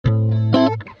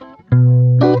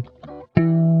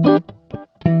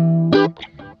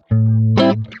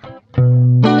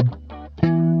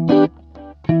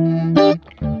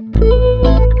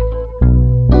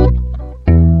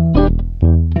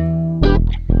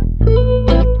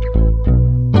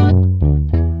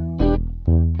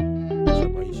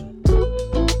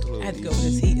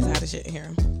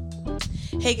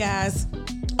guys.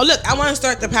 Oh, look, I want to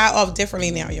start the pod off differently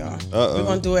now, y'all. We're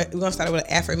going to do it. We're going to start it with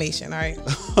an affirmation, all right?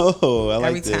 Oh, I like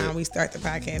Every that. time we start the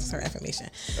podcast, start affirmation.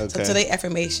 Okay. So today,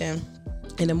 affirmation,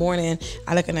 in the morning,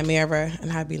 I look in the mirror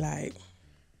and I be like,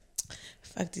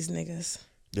 fuck these niggas.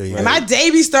 Yeah. And my day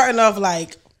be starting off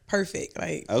like perfect.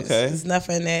 Like, Okay. there's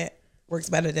nothing that works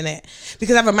better than that.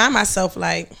 Because I remind myself,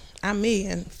 like, I'm me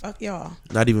and fuck y'all.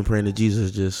 Not even praying to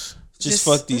Jesus, just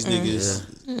Fuck these niggas.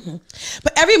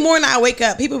 But every morning I wake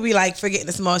up, people be like forgetting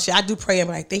the small shit. I do pray and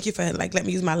be like, thank you for like letting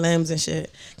me use my limbs and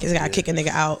shit. Cause I gotta kick a nigga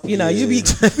out. You know, you be, you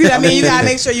know what I mean? You gotta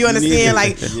make sure you understand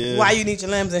like why you need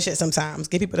your limbs and shit sometimes.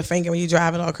 Give people the finger when you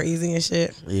driving all crazy and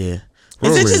shit. yeah.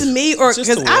 Is it just me or Just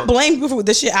because a I walk. blame people for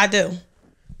the shit I do?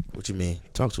 What you mean?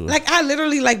 Talk to us. Like I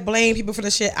literally like blame people for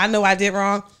the shit I know I did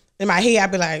wrong. In my head, I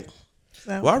be like,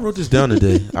 so. Well, I wrote this down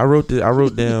today. I wrote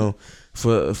down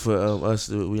for us.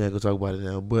 We ain't gonna talk about it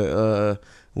now. But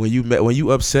when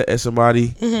you upset at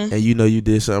somebody and you know you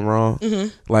did something wrong,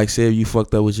 like say if you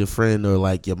fucked up with your friend or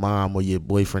like your mom or your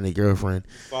boyfriend or girlfriend,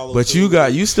 but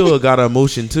you still got an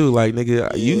emotion too. Like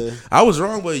nigga, I was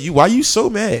wrong, but why you so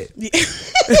mad?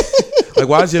 Like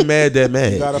why is you mad that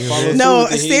mad? You gotta follow No,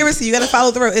 through with the seriously, you gotta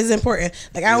follow through. It's important.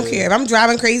 Like I don't care if I'm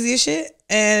driving crazy as shit,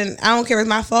 and I don't care if it's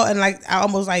my fault, and like I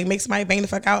almost like make somebody bang the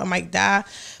fuck out and might die,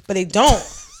 but they don't.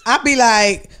 I be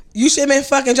like, you should have been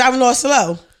fucking driving all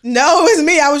slow. No, it's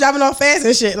me. I was driving all fast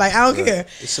and shit. Like I don't care.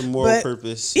 It's a moral But,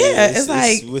 purpose. Yeah, it's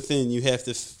like within you have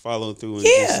to follow through and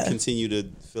just continue to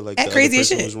feel like the other crazy as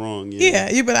person shit. was wrong. Yeah,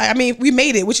 you be like, I mean, we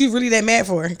made it. What you really that mad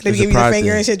for? They It's give a me the pride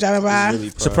finger thing. and shit driving by. Really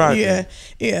It's a proud. pride Yeah,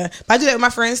 yeah. But I do that with my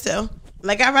friends still.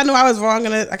 Like if I know I was wrong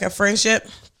in a friendship,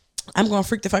 I'm gonna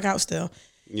freak the fuck out still.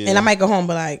 Yeah. And I might go home,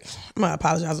 but like I'm gonna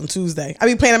apologize on Tuesday. I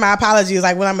be planning my apologies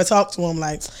like when I'm gonna talk to him.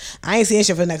 Like I ain't saying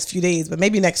shit for the next few days, but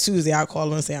maybe next Tuesday I'll call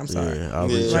him and say I'm sorry. Yeah, I'll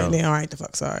reach Right out. now, all right, the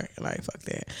fuck sorry, like fuck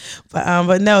that.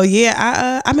 But no,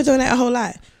 yeah, I've been doing that a whole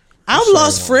lot. I've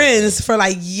lost friends for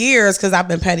like years because I've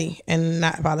been petty and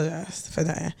not apologized for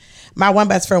that. My one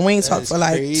best friend, we ain't talked for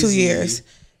like 2 crazy. years.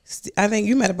 I think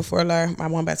you met her before, Laura, my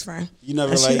one best friend. You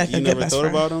never And she like a you good never best thought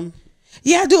friend. about him.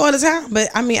 Yeah, I do all the time, but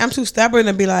I mean, I'm too stubborn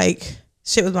to be like,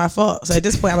 shit was my fault. So at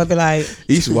this point, I'm gonna be like,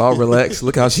 He's wild relaxed.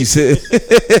 Look how she sitting.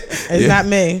 it's not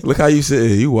me. Look how you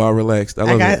sitting. You wild relaxed. I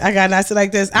love it. I got not sit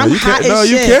like this. I'm you hot as no,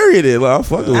 shit. you carried it. Like, I'm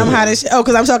fucking with I'm it. hot as shit. Oh,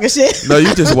 because I'm talking shit. No,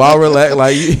 you just wild relaxed.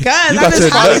 Like you, God, you I'm got just your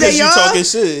hot nuts. today, Because you y'all. talking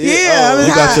shit. Yeah, I'm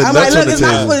You got hot. your I'm like, nuts look, on the it's my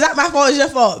table. fault. It's not my fault. It's your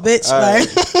fault, bitch. All right.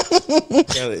 Like,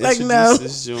 Gotta Like, introduce no.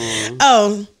 this joint.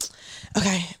 oh,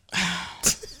 okay.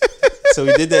 So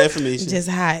we did the affirmation. Just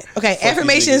hot. Okay, these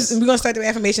affirmations. niggas. We're gonna start the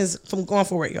affirmations from going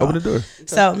forward, y'all. Open the door.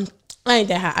 So I ain't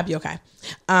that hot. I'll be okay.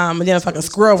 And then a fucking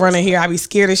squirrel running here. I be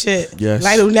scared as shit. Yes.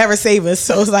 Like, he'll never save us.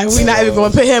 So it's like we not even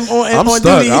going to put him on I'm on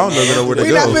stuck. duty. I don't even know where to we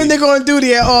go. not putting nigga on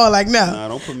duty at all. Like, no. Nah,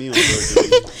 don't put me on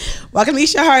duty. Welcome to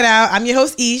Eat Your Heart Out. I'm your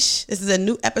host, Ish. This is a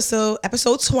new episode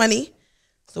 20.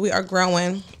 So we are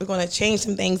growing. We're going to change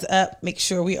some things up. Make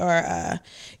sure we are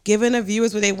giving the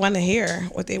viewers what they want to hear,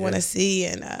 what they want to see,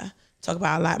 and talk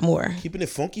about a lot more. Keeping it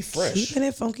funky fresh. Keeping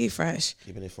it funky fresh.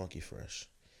 Keeping it funky fresh.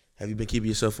 Have you been keeping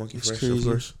yourself funky fresh? crazy. Of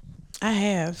course. I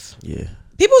have. Yeah.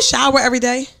 People shower every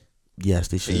day. Yes,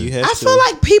 they should. You have I to. feel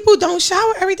like people don't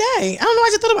shower every day. I don't know. I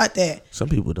just thought about that. Some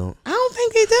people don't. I don't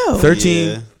think they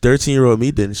do. 13-year-old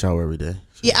me didn't shower every day.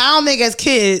 Yeah, I don't think as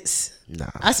kids. Nah.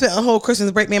 I spent a whole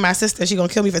Christmas break. Me and my sister. She gonna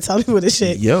kill me for telling people this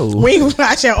shit. Yo. We ain't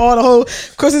watching all the whole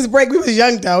Christmas break. We was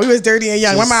young though. We was dirty and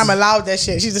young. My mom allowed that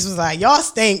shit. She just was like, "Y'all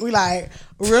stink." We like,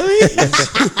 really?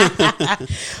 But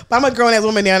I'm a grown ass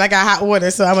woman now, and I got hot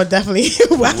water, so I'm gonna definitely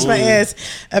wash my ass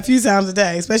a few times a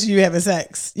day, especially you having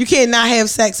sex. You can't not have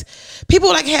sex. People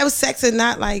like have sex and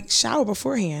not like shower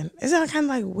beforehand. Isn't that kind of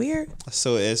like weird?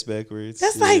 So ass backwards.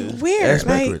 That's like weird. Ass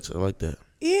Like, backwards. I like that.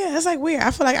 yeah, that's like weird.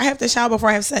 I feel like I have to shower before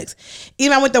I have sex.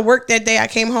 Even I went to work that day. I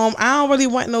came home. I don't really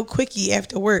want no quickie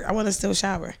after work. I want to still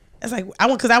shower. That's like I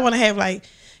want to have like,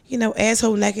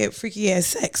 asshole naked freaky ass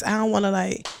sex. I don't want to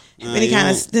like have any you kind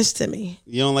of don't- snitch to me.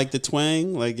 You don't like the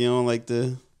twang? Like you don't like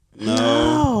the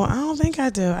No, I don't think I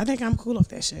do. I think I'm cool off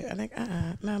that shit. I think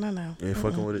no. You ain't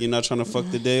fucking with it. You're not trying to fuck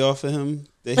the day off of him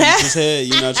that he just had.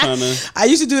 You're not trying to. I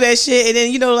used to do that shit,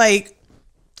 and then like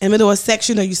in the middle of sex,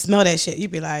 you smell that shit. You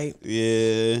be like,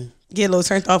 Yeah. get a little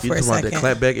turned off You for a talking about second.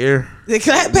 that clapback air? The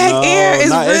clapback air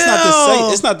is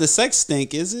real. It's not the sex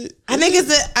stink, is it? I think it's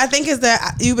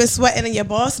the you've been sweating and your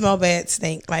balls smell bad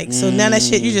stink. Like so none of that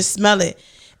shit, you just smell it.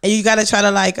 And you gotta try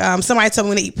to like somebody told me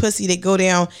when they eat pussy, they go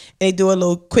down and they do a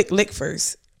little quick lick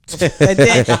first.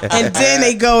 and then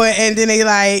they go and then they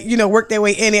like, you know, work their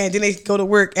way in there, and then they go to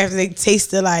work after they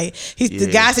taste the like. The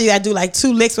guy said you gotta do like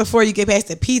 2 licks before you get past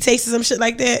the pee taste or some shit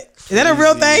like that. Is that a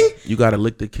real thing? You gotta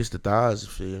kiss the thighs.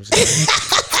 You know what I'm saying?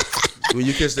 When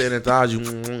you kiss the inner thighs,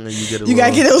 and you get a you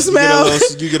gotta get a little smell.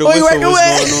 You get a whiff of what's going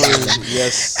on.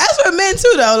 Yes, that's for men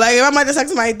too though. Like if I'm about to suck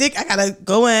somebody's dick, I gotta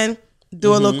go in,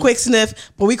 do a little quick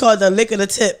sniff, but we call it the lick of the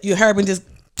tip. You herb and just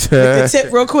lick the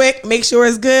tip real quick, make sure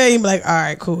it's good. You be like, all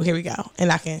right, cool, here we go, and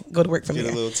I can go to work from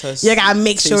there. A little test. You gotta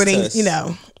make sure they, you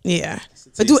know, yeah.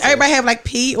 But do everybody have like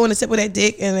pee on the tip of that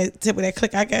dick and the tip of that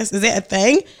click? I guess is that a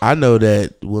thing? I know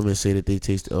that women say that they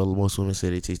taste. Most women say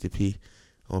they taste the pee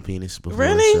on penis before.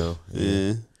 Really? So,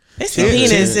 yeah. It's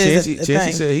penis is a Chancey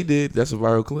thing. said he did. That's a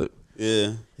viral clip.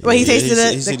 Yeah. Well, he tasted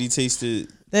it. He said he tasted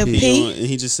the pee, and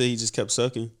he just said he just kept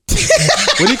sucking.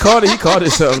 What he called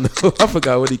it something. I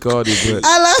forgot what he called it, but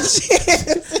I love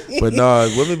Chancey. But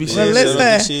no, women be saying.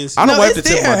 Listen, I don't wipe the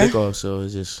tip of my dick off, so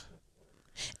it's just.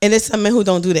 And there's some men who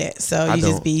don't do that, so I you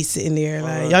don't. just be sitting there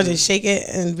like y'all just shake it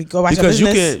and we go about your because you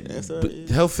business. can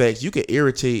health facts. You can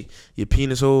irritate your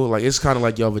penis hole, like it's kind of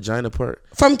like your vagina part.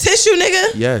 From tissue,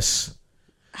 nigga. Yes.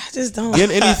 I just don't. Get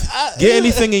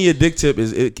anything in your dick tip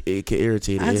is it can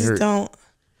irritate it. I just don't.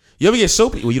 You ever get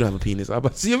soapy? Well, you don't have a penis. I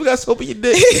about to see. You ever got soap in your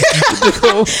dick?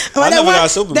 I never got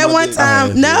soap in my that one dick.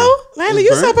 time. No, Landon,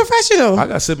 you so professional. I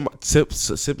got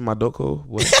sipping my dope hole.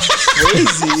 What?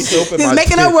 Crazy. Soap in He's my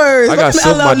making dick. up words. I got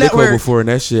soap in my dick hole network. before, and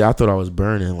that shit, I thought I was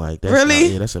burning. Like that's Really?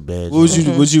 Not, yeah, that's a bad.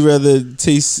 Would you rather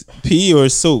taste pee or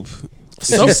soap?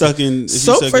 Soap sucking.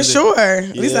 Soap for sure.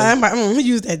 At least I'm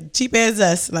use that cheap ass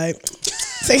zest. Like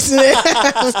tasting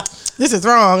it. This is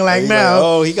wrong. Like no. Like,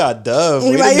 oh, he got Dove.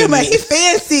 Like he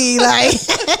fancy. Like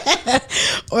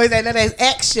or is that ass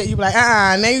X shit? You be like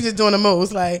now you just doing the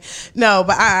most. Like no,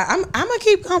 but I'm gonna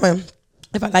keep going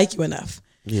if I like you enough.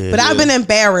 Yeah, but I've been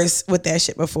embarrassed with that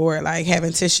shit before, like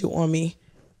having tissue on me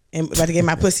and about to get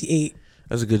my pussy ate.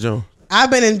 That's a good joke. I've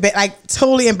been like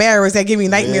totally embarrassed. That give me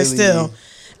nightmares still.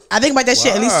 I think about that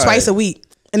shit at least twice a week.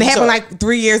 And it happened like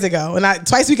 3 years ago. And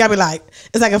twice a week I be like,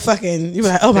 it's like a fucking, you be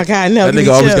like, oh my God, no. That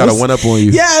nigga always got a one up on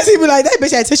you. Yes, he be like, that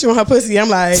bitch had tissue on her pussy. I'm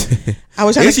like, I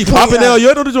was trying Is she popping now?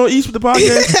 You know the joint East with the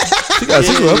podcast? She got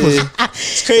tissue on her pussy.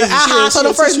 It's crazy. So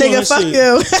the first nigga, fuck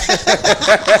you.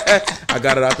 I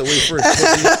got it out the way first.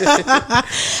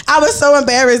 I was so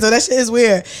embarrassed though. That shit is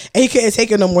weird. And he couldn't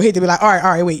take it no more. He had to be like, all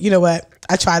right, wait, you know what?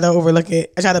 I tried to overlook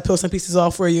it. I tried to peel some pieces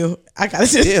off for you. I gotta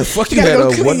just fuck you. Gotta Had go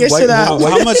a clean one your white shit out.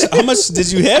 How much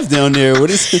did you have down there? What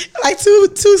is it? Like two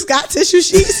Scott tissue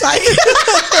sheets. Like,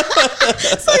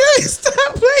 so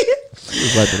stop playing.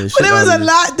 But it was a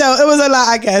lot though. It was a lot,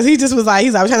 I guess. He just was like,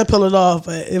 I was trying to pull it off,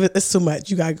 but it's too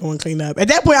much. You gotta go and clean up. At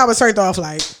that point, I was turned off.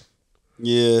 Like,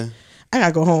 yeah, I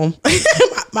gotta go home.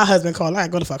 my husband called. I gotta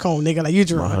go the fuck home, nigga. Like you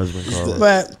drunk. My husband called.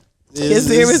 But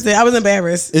I was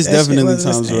embarrassed. It's definitely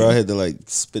times where I had to like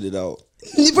spit it out.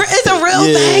 It's a real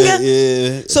thing.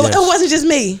 Yeah. So it wasn't just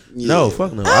me. No,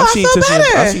 fuck no. Oh, I've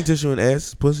seen tissue in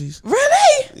ass pussies.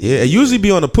 Really? Yeah, it usually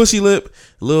be on the pussy lip,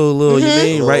 little you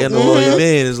mean right in the wall. You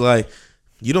mean it's like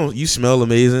you smell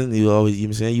amazing. You always you know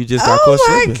what I'm saying you just got caught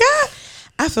slipping. God,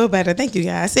 I feel better. Thank you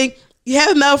guys. See, you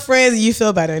have male friends and you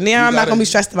feel better. Now I'm not gonna be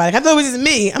stressed about it. I thought it was just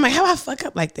me. I'm like, how I fuck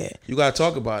up like that? You gotta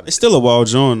talk about it. It's still a wild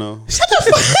joint though. Shut the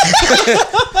fuck.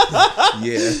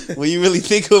 Yeah. When you really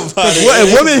think about it.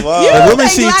 If women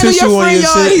see tissue on your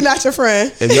shit, he not your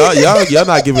friend. If y'all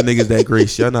not giving niggas that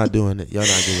grace, y'all not doing it. Y'all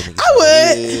not giving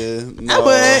niggas. I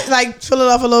would like fill it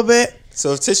off a little bit.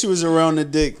 So if tissue was around the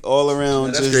dick, all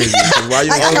around, that's just crazy. Why you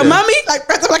like a mummy,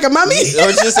 like a mummy,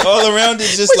 or just all around it,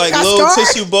 just like little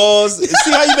tissue balls.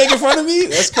 See how you make in front of me?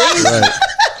 That's crazy. Right.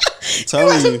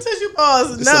 Telling you, tissue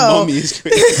balls. It's a mummy is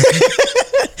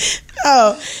crazy.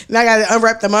 Oh, now I gotta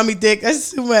unwrap the mummy dick.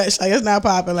 That's too much. Like it's not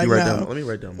popping. Like no. Let me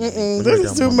write down. This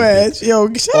is too much.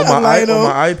 Yo, shut up, on my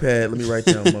Oh, iPad. Let me write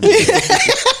down.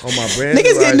 On my brand.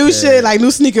 Niggas get new shit like new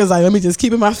sneakers. Like let me just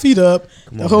keep my feet up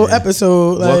the whole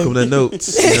episode. Like, welcome to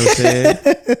notes. You know what I'm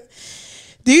saying?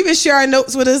 Do you even share our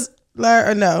notes with us,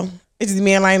 or no? It's just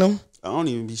me and Lionel. I don't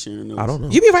even be sharing notes. I don't know.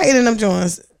 You be writing in them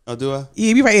joints. Oh, do I? Yeah,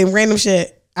 you be writing random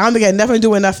shit. I don't think it got nothing to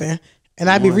do with nothing. And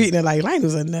I be reading it like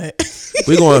Lionel's a nut.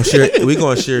 We gonna share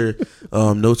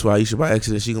notes with Aisha by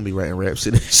accident. She gonna be writing raps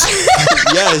in this.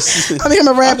 Yes. I think I'm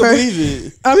a rapper. I believe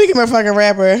it. I think I'm a fucking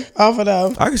rapper. Off of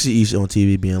them. I can see Isha on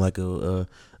TV being like a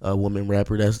woman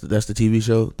rapper. That's the TV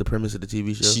show. The premise of the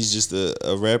TV show. She's just a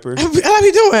rapper. How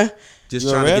be doing? Just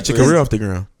trying to get your career off the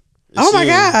ground. Oh my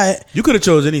God. You could have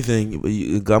chose anything.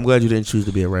 But I'm glad you didn't choose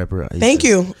to be a rapper. Thank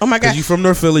you. Oh my God. Because you from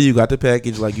North Philly. You got the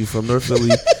package. Like, you from North Philly. You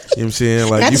know what I'm saying?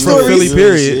 Like, Got you the from stories. Philly,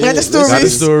 period. Got the stories. Got the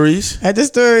stories. Had the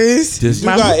stories. Just, You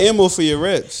got ammo for your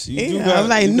reps. You got, I'm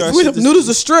like, you got noodles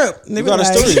a strip. You got a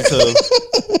story to tell.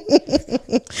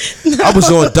 I was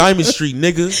on Diamond Street,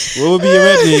 nigga. What would be your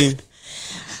rap name?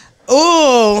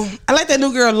 Oh, I like that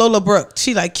new girl Lola Brooke.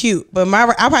 She like cute, but I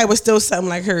probably was still something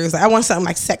like hers. Like, I want something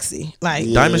like sexy,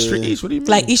 like Diamond Street East. What do you mean?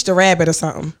 like Easter Rabbit or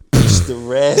something. Easter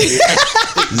Rabbit.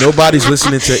 Nobody's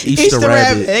listening to Easter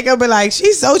Rabbit. They gonna be like,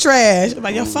 she's so trash. I'm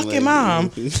like, your fucking mom.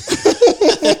 You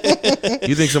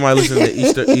think somebody listening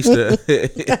to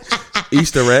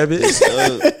Easter Rabbit?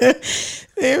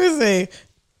 Let me see.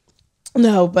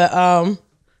 No, but How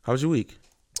was your week?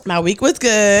 my week was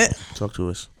good. Talk to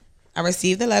us. I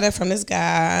received a letter from this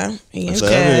guy. He in What's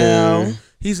jail.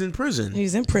 He's in prison.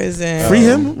 He's in prison. Free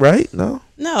him, right? No.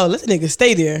 No, let the nigga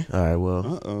stay there. All right.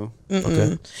 Well. Uh-oh.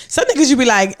 Okay. Some niggas you be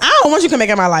like, I don't want you to come back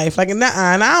in my life. Like, nah,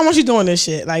 I don't want you doing this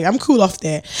shit. Like, I'm cool off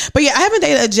that. But yeah, I haven't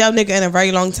dated a jail nigga in a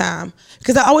very long time.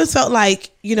 Because I always felt like,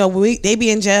 you know, when they be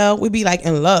in jail, we be like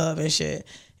in love and shit.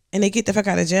 And they get the fuck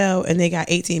out of jail and they got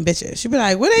 18 bitches. You be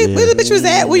like, where the bitch was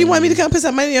at? Where you want me to come put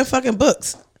some money in your fucking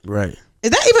books? Right. Is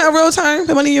that even a real term?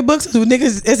 Put money in your books?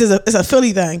 Niggas, it's a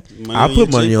Philly thing. I put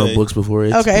money on books before.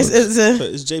 Okay, books.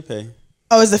 It's JPay.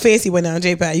 It's a fancy one now,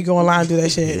 JPay. You go online and do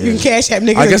that shit. Yeah. You can cash app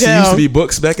niggas I guess in it jail. used to be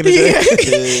books back in the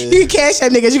day. You can cash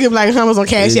app niggas. You can be like, how much on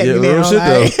cash app Yeah, you real now? shit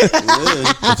Like,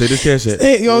 though. I'll take this cash app.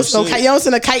 you don't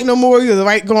send a kite no more. You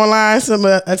just go online, send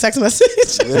a text message.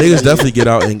 Niggas definitely get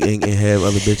out and have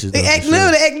other bitches. They though, act for new.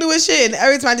 sure. They act new as shit. And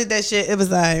every time I did that shit, it was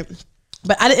like.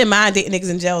 But I didn't mind dating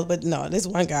niggas in jails. But no, this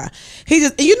one guy, he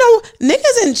just,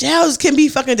 niggas in jails can be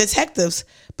fucking detectives.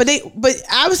 But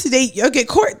obviously you'll get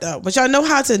caught though. But y'all know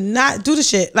how to not do the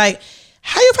shit. Like,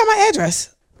 how you find my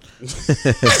address?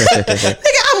 Nigga,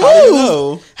 I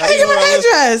moved. How you get my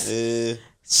address? Yeah.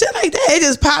 Shit like that. It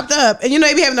just popped up. And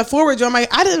they be having a forward job. I'm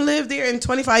like, I didn't live there in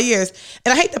 25 years.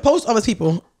 And I hate the post office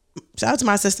people. Shout out to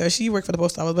my sister. She worked for the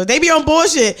post office. But they be on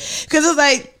bullshit. Because it's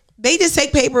like, they just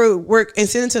take paperwork and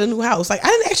send it to the new house. Like, I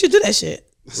didn't actually do that shit.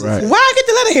 Right. Why I get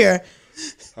the letter here?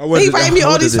 He writing me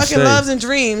all these fucking say? loves and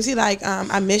dreams. He like,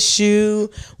 I miss you.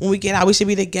 When we get out, we should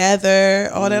be together.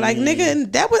 All that. Like,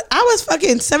 nigga, I was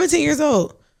fucking 17 years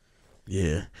old.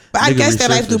 Yeah. But I guess their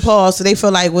life do pause, so they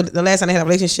feel like the last time they had a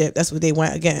relationship, that's what they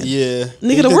want again. Yeah.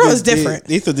 Nigga, the world is different.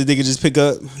 They thought that they could just pick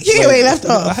up. Yeah, they left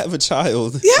off. I have a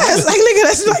child. Yes, like, nigga,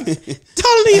 that's like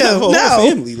totally I have a you. whole No.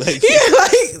 family. Like, Yeah,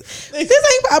 like,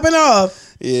 this ain't popping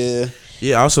off. yeah.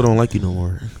 Yeah, I also don't like you no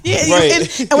more. Yeah,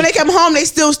 Right. and when they come home, they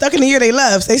still stuck in the year they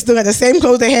left. They still got the same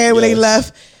clothes they had when they Yes.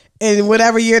 left, and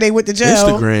whatever year they went to jail.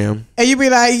 Instagram. And you be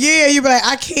like,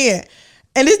 I can't.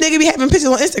 And this nigga be having pictures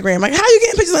on Instagram. Like, how you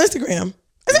getting pictures on Instagram?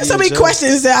 There's so many jail.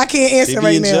 questions that I can't They answer be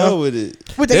right in now. jail with it.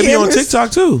 With the They be on cameras.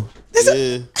 TikTok too.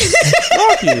 Yeah.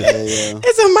 Fuck you. Yeah.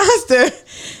 It's a monster.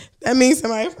 That means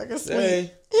somebody fucking sleep.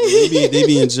 Hey, They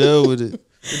be in jail with it.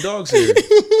 the dog's here.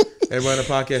 Everybody on the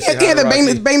podcast. Say He had to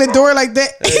bang the door like that.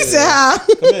 He said, "Hi."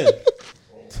 Come in.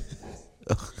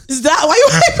 Stop. Why you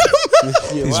hyping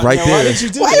him? Yeah, He's why- right now, there. Why did you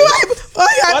do Why that? you hyping?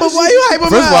 Why you hyping him?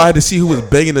 First of all, I had to see who was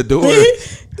banging the door.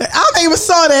 I don't even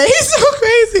saw that. He's so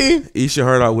crazy. Eat your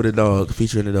heart out with a dog,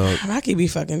 featuring the dog. I could be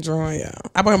fucking drawing, y'all.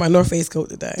 I bought my North Face coat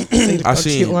today. I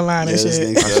seen seen online and Yeah, this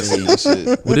shit. nigga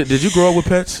shit. Well, did you grow up with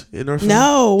pets in North Philly?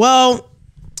 No, well,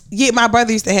 yeah, my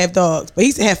brother used to have dogs, but he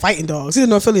used to have fighting dogs. He's a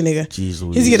North Philly nigga. Jeez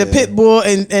Louise. He used to get a pit bull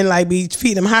and like be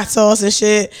feeding him hot sauce and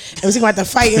shit, and we see him like to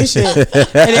fight and shit, and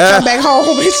then come back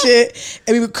home and shit,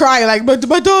 and we would cry like, but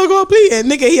my dog all bleeding,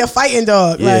 nigga. He a fighting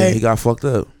dog, Yeah, like. he got fucked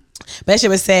up. But that shit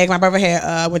was sad. My brother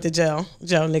had went to jail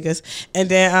niggas, and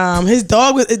then his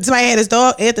dog was somebody had his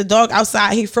dog, ate the dog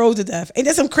outside. He froze to death. Ain't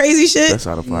that some crazy shit? That's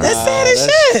out of pocket. That's sad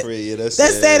as shit. Yeah, that's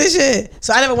sad as shit.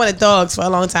 So I never wanted dogs for a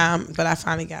long time, but I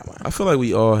finally got one. I feel like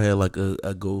we all had like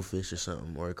a goldfish or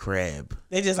something, or a crab,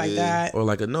 They just like that. or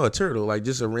like a turtle, like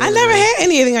just a random. I never had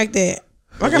anything like that.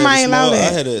 Why come I ain't allowed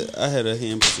that? I had a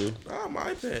hamster. Oh,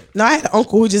 my pet. No, I had an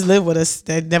uncle who just lived with us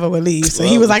that never would leave. So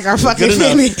he Well, was like our fucking good enough.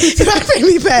 family. He was like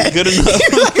family pet. Good enough.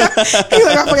 He was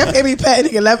like our fucking family pet.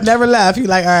 Nigga never left. He was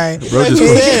like, all right. Bro just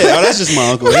Yeah, oh, that's just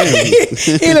my uncle.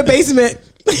 He in the basement.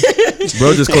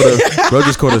 Bro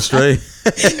just caught a stray.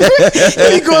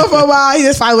 He be going for a while. He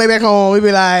just find a way back home. We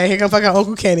be like, here come fucking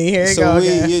Uncle Kenny. Here you go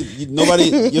again. Nobody,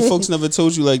 your folks never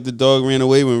told you like the dog ran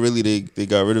away when really they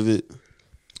got rid of it.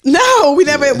 No, we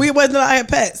never. We wasn't allowed to have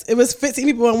pets. It was 15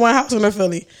 people in one house in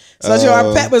Philly. So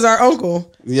our pet was our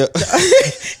uncle. Yep.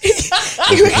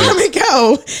 He would come and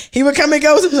go. He would come and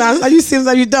go sometimes. Like you see,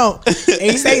 sometimes you don't. And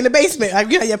he stay in the basement. Like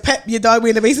you know, your pet, your dog be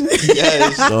in the basement.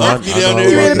 Yes. No, I Be down there.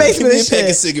 You in the basement and Give me a pack of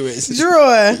shit. cigarettes.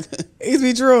 Drawing. He used to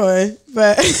be drawing.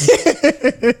 But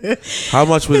How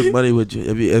much money would you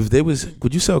if they was?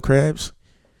 Would you sell crabs?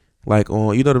 Like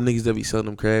on you know them niggas that be selling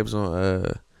them crabs on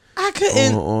I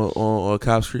couldn't. on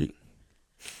Cobb Street.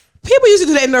 People used to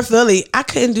do that in North Philly. I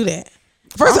couldn't do that.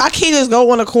 First, I can't just go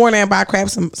on a corner and buy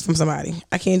crabs from somebody.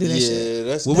 I can't do that shit. Yeah,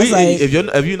 that's Well, like- if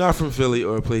you're not from Philly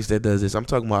or a place that does this, I'm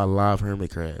talking about a live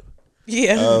hermit crab.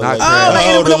 Yeah. Not Oh, crab. like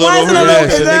Oh, the the ones in the little- little Yeah,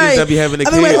 so niggas that be thing. having the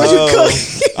I think, wait, what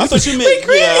kids. you cook? I thought you meant.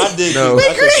 With Yeah, I cream. did. No. I With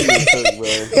thought you cream. meant cook,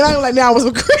 bro. And I'm like, now I was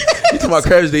with crabs. You talking about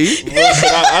crabs to eat?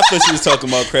 I thought she was talking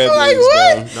about crab I'm like, legs,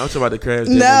 what? bro. No, I'm talking about the crabs.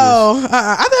 that No,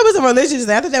 I thought it was a religious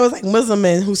thing. I thought that was like Muslim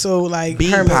men who sold like Bean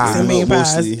hermits pies. and bean No,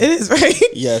 pies. mostly. It is right.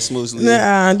 Yes, mostly.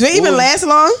 Nuh-uh. Do they even Well, last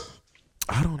long?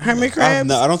 I don't know. Hermit crabs?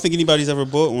 No, I don't think anybody's ever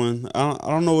bought one. I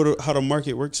don't know how the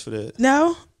market works for that.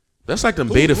 No. That's like them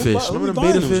beta Who fish. bu- Remember who them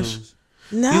buying beta them fish? joints?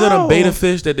 No. You know them beta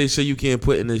fish that they say you can't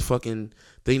put in the fucking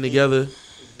thing together?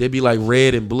 They be like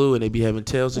red and blue and they be having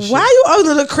tails and shit. Why you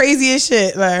always the craziest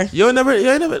shit? Like, You ain't never.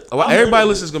 Well, everybody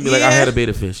listening's gonna be like, I Yeah. had a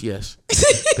beta fish. Yes,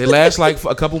 they last like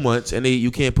a couple months, and you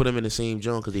can't put them in the same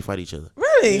joint because they fight each other.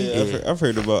 really? Yeah, I've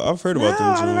heard about No, them.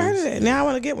 I never heard of joints. that. Now I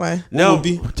want to get one. Now, would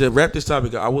be- to wrap this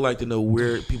topic, I would like to know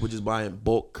where people just buying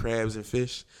bulk crabs and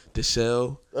fish to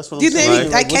sell. That's what Do you I'm think saying.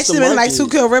 we like what's catch the them in like market?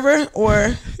 Schuylkill River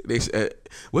or They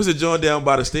what's the joint down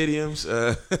by the stadiums?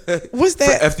 what's For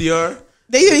that? FDR.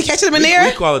 They even catch them in We there?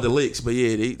 call it the licks, but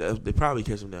yeah, they probably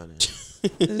catch them down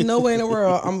there. There's no way in the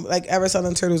world I'm like ever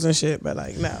selling turtles and shit, but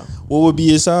like no. What would be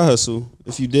your side hustle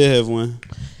if you did have one?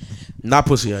 Not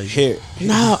pussy, are you? Hair.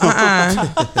 No,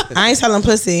 I ain't selling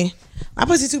pussy. My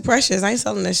pussy too precious. I ain't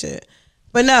selling that shit.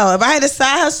 But no, if I had a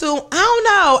side hustle, I don't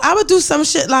know. I would do some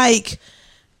shit like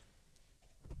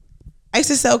I used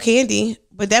to sell candy,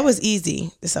 but that was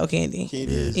easy to sell candy.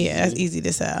 Yeah, that's easy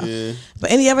to sell. Yeah.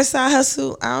 But any other side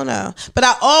hustle, I don't know. But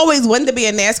I always wanted to be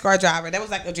a NASCAR driver. That was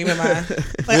like a dream of mine.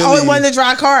 Like I always wanted to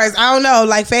drive cars. I don't know,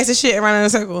 like fast as shit and run in a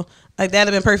circle. Like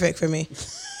that'd have been perfect for me.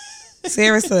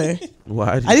 Seriously.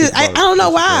 Why? I don't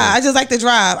know why. I just like to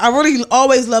drive. I really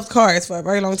always loved cars for a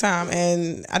very long time.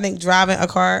 And I think driving a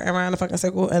car around a fucking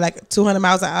circle at like 200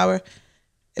 miles an hour, it'd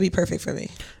be perfect for me.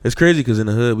 It's crazy because in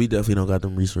the hood we definitely don't got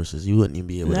them resources. You wouldn't even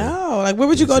be able to. No, like where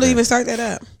would you go to even start that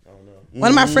up? One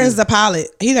of my friends is a pilot.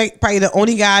 He's like probably the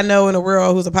only guy I know in the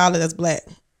world who's a pilot that's black.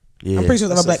 Yeah. I'm pretty sure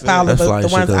there's a That's black a fact. pilot, That's but the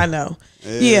fly ones shit, I though. know.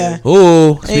 Yeah.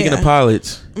 Oh, speaking of Yeah.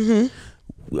 pilots.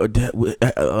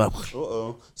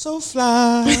 Uh-oh. So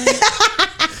fly.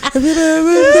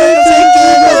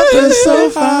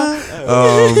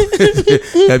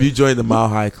 Have you joined the Mile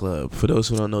High Club? For those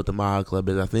who don't know what the Mile High Club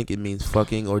is, I think it means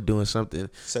fucking or doing something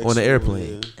on the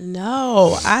airplane.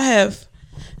 No,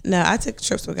 I took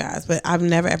trips with guys, but I've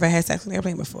never ever had sex on an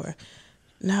airplane before.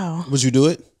 No. Would you do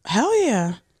it? Hell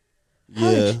yeah.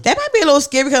 Yeah. That might be a little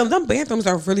scary because them bathrooms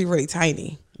are really, really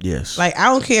tiny. Yes. Like I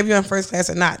don't care if you're in first class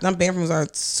or not. Them bathrooms are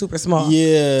super small.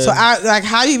 Yeah. So I like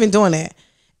how you even doing that?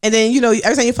 And then every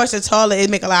time you flush the toilet, it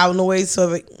make a loud noise.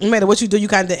 So no matter what you do, you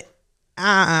kind of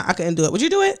I couldn't do it. Would you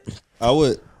do it? I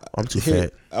would. I'm too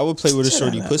fat. I would play with a Shut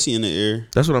shorty up. pussy in the air.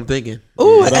 That's what I'm thinking.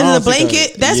 Ooh, But I and don't the think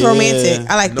blanket. I- That's yeah. romantic.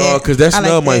 I like that. No, because that I like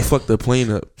smell might that. fuck the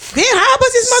plane up. Damn, how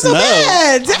pussy smell so Smell.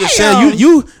 bad? Damn. Just saying,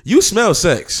 you smell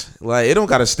sex. Like it don't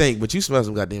gotta stink, but you smell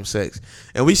some goddamn sex,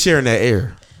 and we sharing that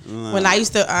air. When I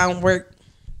used to work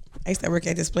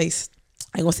at this place.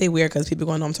 I ain't gonna say weird because people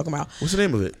gonna know what I'm talking about. What's the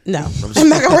name of it? No, I'm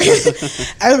not gonna work.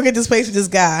 I work at this place with this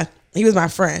guy. He was my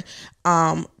friend.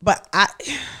 But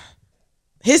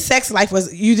his sex life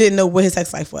was, you didn't know what his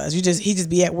sex life was. He just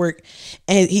be at work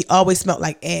and he always smelled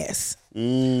like ass.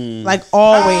 Like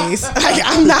always. Like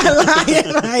I'm not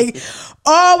lying. Like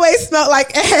always smelled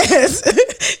like ass.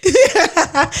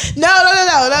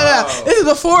 No. This is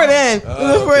before then.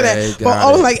 Okay, But got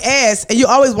always it. like ass. And you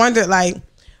always wondered like,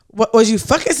 what was you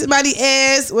fucking somebody's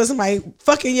ass? Was somebody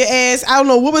fucking your ass? I don't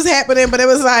know what was happening, but it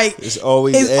was like It's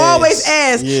always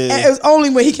ass. Yeah. And it was only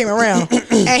when he came around.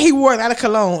 And he wore a lot of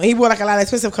cologne. He wore like a lot of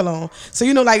expensive cologne. So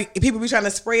you know, like people be trying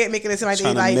to spray it, making it seem like they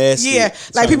Trying to like mask yeah, it.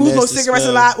 like Trying people to who smoke mask the cigarettes a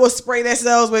smell. lot will spray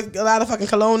themselves with a lot of fucking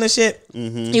cologne and shit.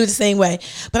 He was the same way.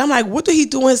 But I'm like, what did he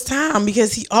do in his time?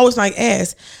 Because he always like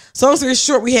ass. So long story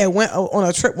short, we had went on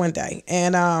a trip one day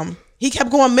and he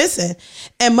kept going missing.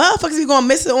 And motherfuckers be going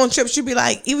missing on trips. You be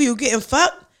like, either you getting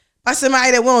fucked, by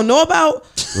somebody that we don't know about,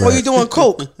 or you doing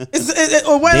coke, or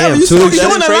whatever. Damn, you too doing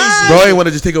a line. Bro ain't want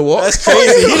to just take a walk. That's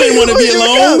crazy. He didn't want to be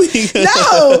alone.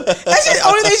 No, that's the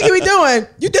only thing you can be doing.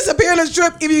 You disappear on a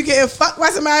trip, either you getting fucked by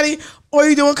somebody or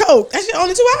you doing coke. That's your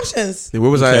only two options. Where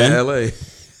was I in LA?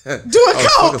 Doing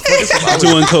coke.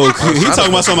 Doing coke. He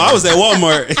talking about something. I was at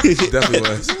Walmart. Definitely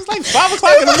was. It was like 5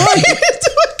 o'clock in the morning.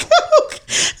 Doing coke.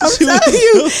 I'm telling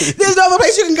you, there's no other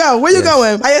place you can go. Where you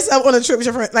going? By yourself on a trip with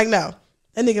your friend? Like, no.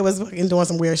 That nigga was fucking doing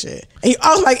some weird shit. And he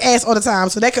always like ass all the time.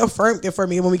 So that confirmed it for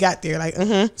me when we got there. Like,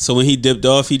 So when he dipped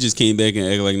off, he just came back and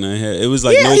acted like nothing had. It was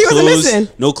like Yeah, no he wasn't clothes. missing.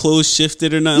 No clothes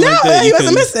shifted or nothing No, like that. he You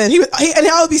wasn't couldn't- missing. And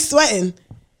he always be sweating.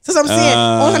 So that's what I'm saying.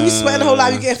 Only time you sweating the whole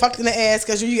life, you getting fucked in the ass.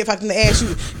 Because when you get fucked in the ass,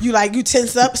 you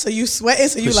tense up. So you sweating.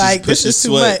 So you this pushes is too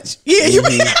sweat. much. Yeah, you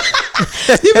be,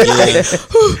 you be like,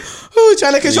 whew,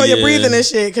 trying to control your Yeah. breathing and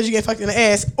shit because you get fucked in the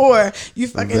ass. Or you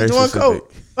fucking Very doing specific.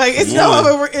 coke. Like, it's no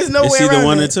other, it's no way It's either around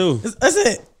one it. or two. That's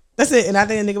it. That's it. And I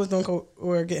think the nigga was doing coke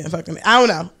or getting fucked in the I don't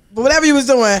know. But whatever he was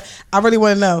doing, I really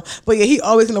want to know. But yeah, he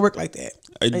always going to work like that.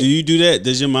 Do you do that?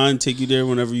 Does your mind take you there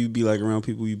whenever you be like around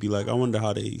people? You be like, I wonder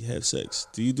how they have sex.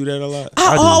 Do you do that a lot?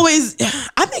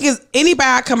 I think it's anybody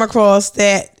I come across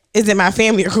that is in my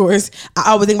family, of course, I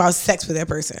always think about sex with that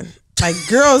person. Like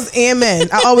girls and men.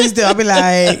 I always do. I'll be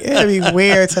like, it'd be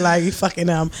weird to like you fucking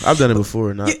them. I've done it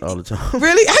before, not all the time.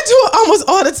 Really? I do it almost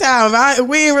all the time.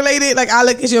 We ain't related. Like I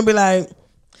look at you and be like,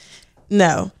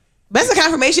 no. That's a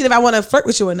confirmation if I want to flirt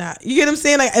with you or not. You get what I'm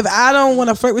saying? Like if I don't want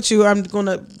to flirt with you, I'm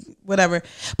gonna whatever.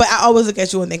 But I always look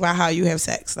at you and think about how you have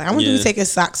sex. Like I want you to take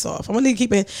his socks off. I want you to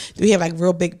keep it. Do he have like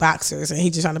real big boxers and he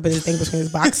just trying to put his thing between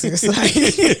his boxers? Like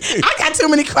I got too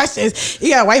many questions. You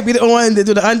got white beater on to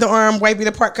do the underarm, white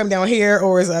beater part come down here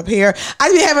or is up here. I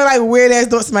be having like weird ass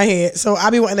thoughts in my head, so I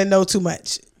be wanting to know too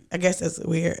much. I guess that's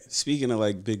weird. Speaking of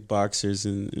like big boxers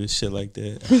and shit like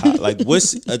that, like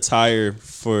what's attire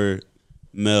for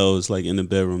males like in the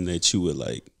bedroom that you would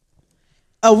like?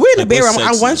 Oh, we're in the Like, bedroom. what's I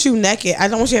sexy? want you naked. I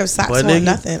don't want you to have socks Butt on, naked?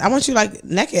 nothing. I want you like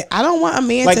naked. I don't want a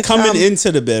man Like to coming come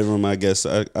into the bedroom, I guess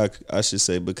I should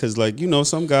say, because like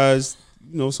some guys,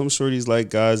 some shorties like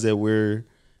guys that wear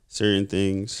certain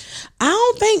things. I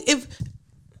don't think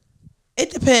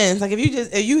it depends. Like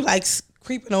if you like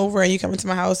creeping over and you come into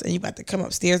my house and you about to come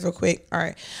upstairs real quick, all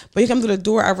right. But you come through the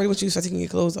door, I really want you to start taking your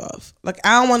clothes off. Like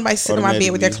I don't want anybody sitting in my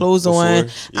bed with their clothes on. I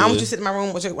don't want you to sit in my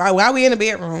room with your, while we in the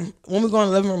bedroom. When we go in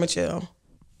the living room and chill.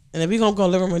 And if we gonna go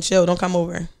in the living room and chill, don't come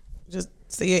over. Just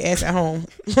stay your ass at home.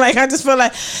 Like I just feel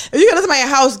like if you go to somebody's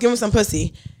house, give them some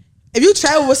pussy. If you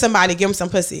travel with somebody, give them some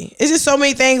pussy. It's just so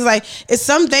many things. Like it's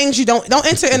some things you don't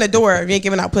enter in the door if you ain't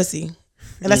giving out pussy,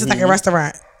 unless it's like a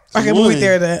restaurant, like a movie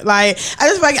theater. Like I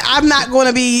just feel like I'm not going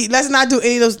to be. Let's not do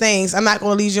any of those things. I'm not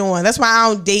going to lead you on. That's why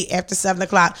I don't date after 7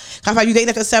 o'clock. If you dating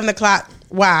after 7 o'clock,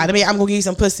 why? I mean, I'm gonna give you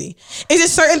some pussy. It's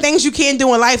just certain things you can't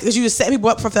do in life because you just set people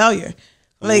up for failure.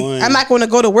 Like I'm not going to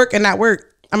go to work and not work.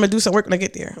 I'm gonna do some work when I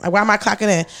get there. Like, why am I clocking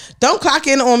in? Don't clock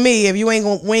in on me if we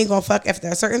ain't gonna fuck after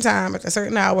a certain time, after a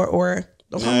certain hour, or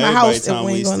don't come to my house if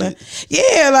we ain't gonna.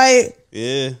 Yeah, like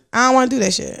I don't want to do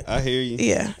that shit. I hear you.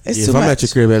 Yeah, it's If too I'm much.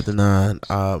 at your crib after 9,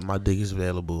 my dick is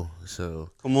available.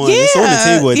 So Come on, it's on the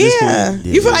table at this point.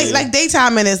 You feel like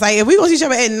daytime minutes. Like if we gonna see each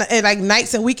other at like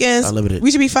nights and weekends, Unlimited.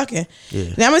 we should be fucking. Yeah.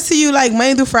 Now I'm gonna see you like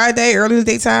Monday through Friday, early in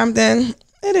the daytime. Then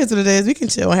it is what it is. We can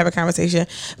chill and have a conversation.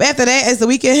 But after that, as the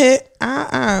weekend hit,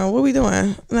 what we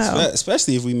doing? No.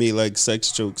 Especially if we made like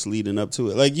sex jokes leading up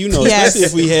to it. Like, Yes. especially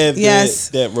if we have Yes.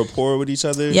 that rapport with each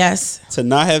other. Yes. To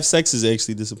not have sex is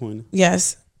actually disappointing.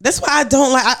 Yes. That's why I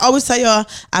don't like. I always tell y'all,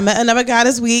 I met another guy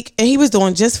this week and he was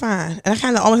doing just fine. And I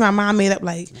kind of always my mind made up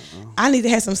like, I need to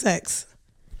have some sex.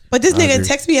 But this nigga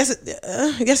texted me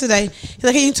yesterday. He's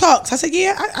like, "Can you talk?" So I said,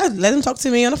 "Yeah." I let him talk to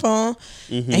me on the phone,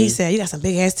 and he said, "You got some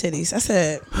big ass titties." I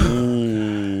said,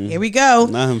 "Here we go."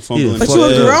 Not him fumbling. But you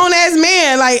a grown ass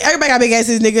man. Like everybody got big ass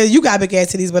titties, nigga. You got big ass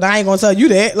titties, but I ain't gonna tell you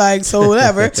that. Like so,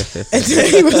 whatever. And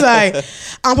then he was like,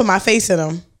 "I'm put my face in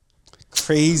them."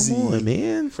 Crazy. Come on,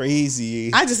 man.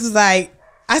 Crazy. I just was like,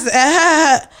 I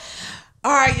said,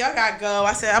 all right, y'all gotta go.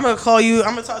 I said, I'm gonna call you.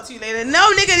 I'm gonna talk to you later. No,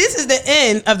 nigga, this is the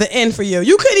end of the end for you.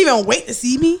 You couldn't even wait to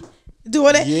see me do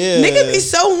all that. Yeah. Niggas be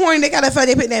so horny. They gotta feel like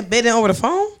they putting that bed in over the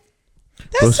phone.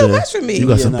 That's too much for me. You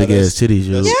got some big ass titties,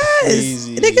 yo. Yes.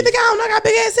 crazy. Nigga, I don't know I got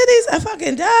big ass titties. I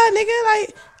fucking die, nigga.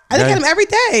 Like, I look at him every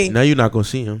day. Now you're not gonna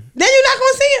see him. Then you're not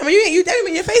gonna see him. You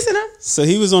definitely you're facing him. So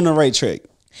he was on the right track.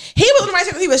 He was on the right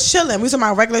track. He was chilling. We was talking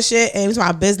about regular shit and we was talking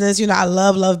about business. You know, I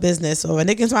love business. So if a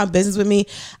nigga talking about business with me,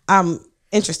 I'm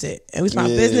interested. And we was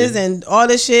talking about business and all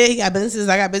this shit. He got businesses.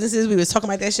 I got businesses. We was talking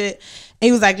about that shit. And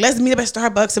he was like, let's meet up at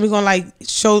Starbucks and we gonna like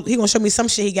he gonna show me some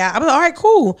shit he got. I was like, all right,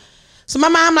 cool. So my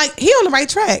mom like, he on the right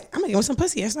track. I'm gonna give him some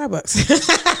pussy at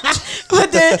Starbucks.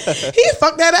 But then he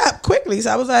fucked that up quickly.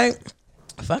 So I was like,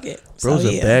 fuck it. Bro's so,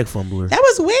 a bag fumbler. That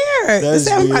was weird. That's This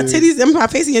my weird. titties, my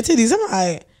face in your titties. I'm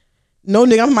like, no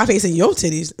nigga, I'm my face in your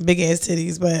titties, big ass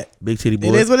titties, but Big titty boy.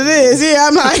 it is what it is. Yeah,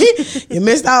 I'm like, you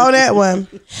missed out on that one.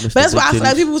 But that's why I feel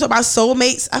like people talk about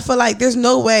soulmates. I feel like there's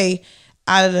no way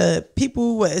out of the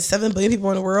people, 7 billion people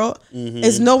in the world,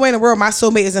 there's no way in the world my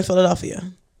soulmate is in Philadelphia.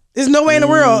 There's no way in the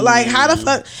world. Like, how the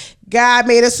fuck God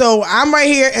made it so I'm right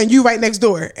here and you right next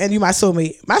door and you my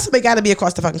soulmate. My soulmate got to be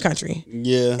across the fucking country.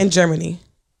 Yeah. In Germany.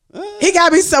 He got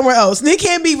to be somewhere else. And he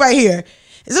can't be right here.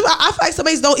 I feel like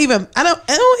soulmates don't even,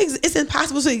 it's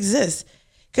impossible to exist.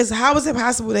 Because how is it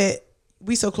possible that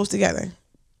we so close together?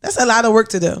 That's a lot of work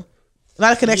to do. A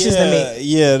lot of connections to make.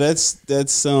 Yeah, that's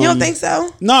You don't think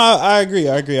so? No, I agree.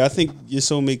 I think your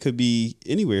soulmate could be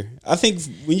anywhere. I think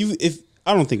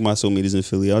I don't think my soulmate is in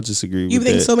Philly. I'll just agree with that.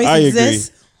 You think soulmates I exist?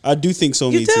 agree. I do think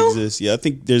soulmates do? exist. Yeah, I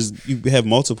think you have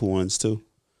multiple ones too.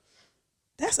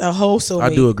 That's a whole soulmate.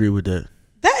 I do agree with that.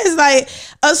 That is like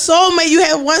a soulmate. You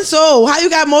have one soul. How you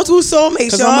got multiple soulmates,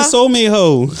 Because y'all? I'm a soulmate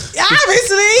hoe.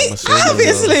 Obviously. I'm a soulmate,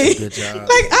 Obviously. good job.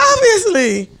 Like,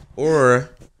 obviously. Or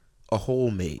a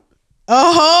whole mate.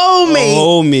 A whole mate. A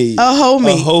whole mate. A whole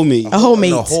mate. A whole mate. A whole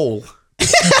mate. A whole.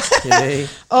 Okay.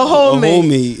 A whole A mate. whole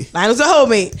mate. Mine was a whole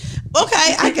mate.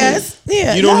 Okay, I guess.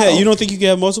 Yeah. You don't think you can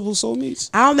have multiple soulmates?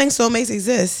 I don't think soulmates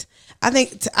exist. I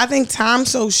think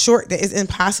time's so short that it's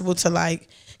impossible to like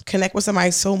connect with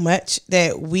somebody so much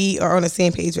that we are on the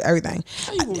same page with everything.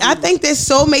 I think that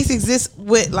soulmates exist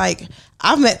with like,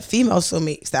 I've met female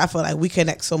soulmates that I feel like we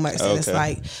connect so much that it's Okay.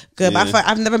 like good. But I Yeah. feel like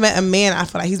I've never met a man I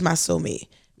feel like he's my soulmate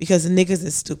because niggas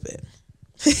is stupid.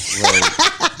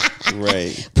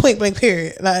 Right. Point blank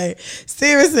period. Like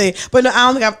seriously. But no, I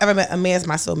don't think I've ever met a man as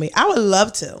my soulmate. I would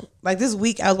love to. Like this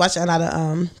week I was watching a lot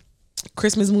of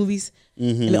Christmas movies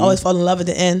and they always fall in love at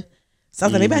the end. So I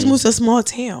was like, maybe I should move to a small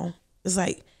town. It's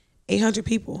like 800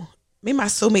 people. Maybe my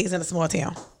soulmate is in a small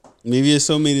town. Maybe your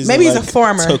soulmate is Maybe in he's a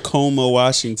farmer. Tacoma,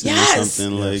 Washington Yes. or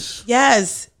something like.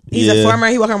 Yes. He's a Yeah. farmer.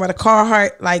 He walking around with a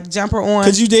Carhartt like jumper on.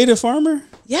 Could you date a farmer?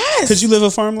 Yes. Could you live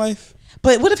a farm life?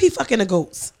 But what if he fucking the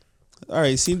goats? All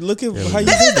right, see, look at how you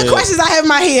This is did the that. questions I have in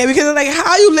my head because it's like,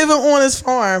 how you living on this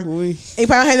farm? Boy. And you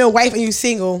probably have no wife and you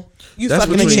single. You That's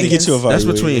fucking the between- chickens. Get you a That's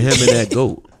evaluated. between him and that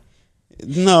goat.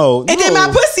 No. And then my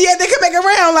pussy had to come back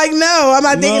around. Like, no, I'm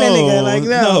not dating that nigga. Like,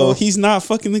 no. he's not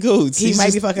fucking the goats. He He's might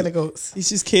just, be fucking the goats. He's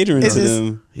just catering It's to just-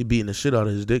 them. He beating the shit out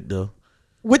of his dick though.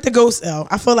 With the ghosts, though.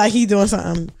 I feel like he doing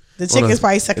something. The chickens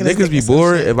probably sucking his Niggas dick be or some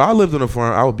bored. shit. If I lived on a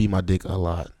farm, I would beat my dick a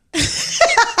lot.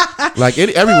 Like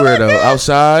everywhere though,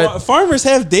 outside. Farmers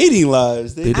have dating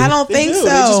lives. They, They do. I don't they think do. so. They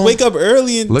just wake up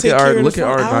early and Look take at care our of look the at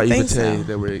our farm. I don't think naivete so.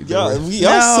 that we're Y'all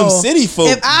No. some city folk.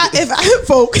 If I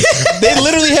folk, They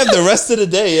literally have the rest of the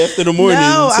day after the morning.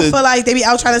 no, I to- feel like they be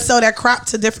out trying to sell their crop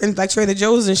to different like Trader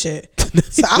Joe's and shit.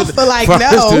 So I feel like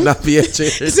Farmers no. do not be at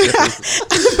church. I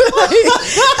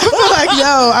feel like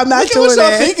no, I'm not Look at doing what y'all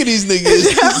that. think of these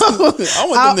niggas. I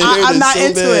want them to hear I'm this not so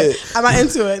into bad. it. I'm not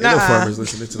into it. Ain't no Nuh-uh. farmers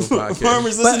listening to the podcast.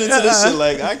 Farmers listening to this shit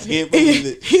like, I can't believe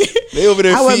it. it. They over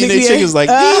there I wouldn't feeding be- their chickens like,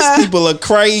 these people are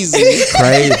crazy.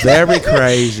 Crazy, very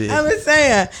crazy. I'm just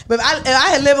saying. But if I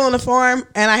had lived on a farm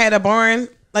and I had a barn,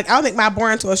 like I'll make my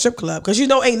barn to a strip club because you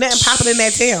know ain't nothing popping in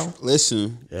that town.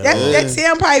 Listen, That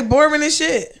town probably boring as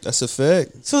shit. that's a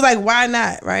fact. So it's like, why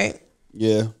not, right?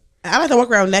 Yeah. I like to walk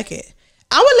around naked.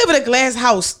 I would live in a glass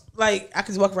house. Like I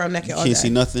could walk around naked all Can't day. see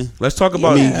nothing. Let's talk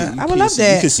about. Yeah. I would can love see,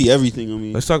 that. You can see everything on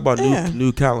me. Let's talk about Yeah.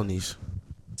 new colonies.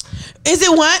 Is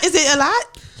it one? Is it a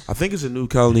lot? I think it's a new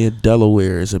colony in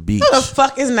Delaware. It's a beach. Who the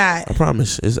fuck is not? I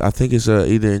promise. I think it's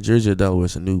either in Jersey or Delaware.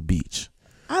 It's a new beach.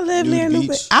 I live Nude near New beach.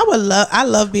 Beach. I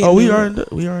love being. Oh, we nude. are in the.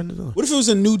 What if it was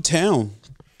a new town?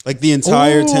 Like the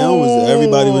entire town was,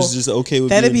 everybody was just okay with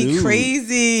That'd being be nude.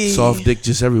 crazy. Soft dick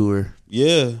just everywhere.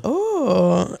 Yeah.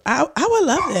 Oh, I would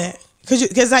love that.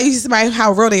 Because I used to see my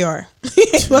how real they are.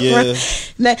 Yeah.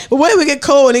 But what if we get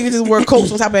cold and they can just wear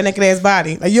coats on top of that naked ass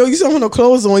body? Like, yo, you still have no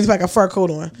clothes on, you just like a fur coat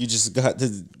on. You just got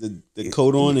the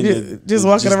coat on and Yeah, the, just the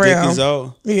walking dick around. is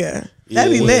out. Yeah.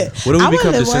 That'd be Yeah. lit. What do I we would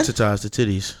become live one. desensitized to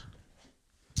titties?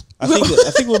 I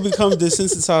think we'll become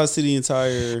desensitized to the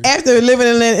entire. After living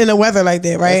in the weather like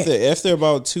that, right? After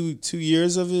about two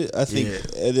years of it, I think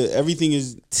everything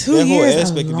is 2 that whole years a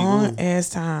aspect could be long gone. ass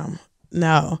time.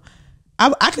 No.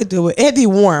 I could do it. It'd be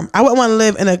warm. I wouldn't want to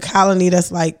live in a colony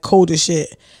that's like cold as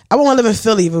shit. I wouldn't want to live in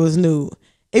Philly if it was nude.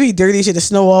 It'd be dirty as shit. The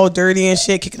snow all dirty and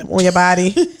shit, kicking up on your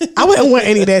body. I wouldn't want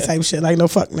any of that type of shit. Like, no,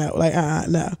 fuck no. Like,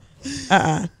 no.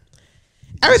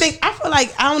 Everything, I feel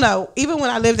like, I don't know. Even when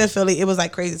I lived in Philly, it was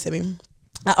like crazy to me.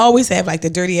 I always have like the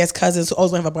dirty ass cousins who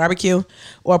always want to have a barbecue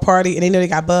or a party, and they know they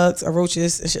got bugs or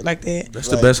roaches and shit like that. That's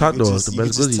Like, the best hot you could dogs, just- the you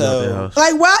best could just glizzies out there. tell. House.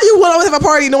 Like, why you want to always have a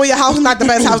party knowing your house is not the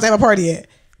best house to have a party at?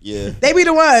 Yeah. They be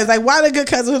the ones. Like, why the good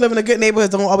cousins who live in a good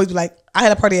neighborhood don't always be like, I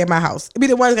had a party at my house? It be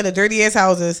the ones that got the dirty ass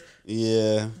houses.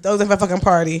 Yeah. Those have a fucking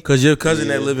party. Cause your cousin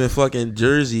Yeah. that live in fucking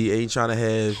Jersey ain't trying to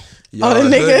have Oh, the y'all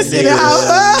niggas hood in the niggas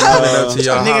house. coming up to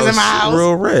y'all Niggas in my house.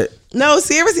 real red. No,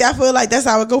 seriously, I feel like that's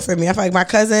how it go for me. I feel like my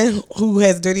cousin who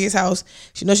has the dirtiest house,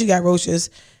 she knows she got roaches,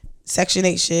 Section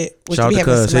 8 shit, which Shout we out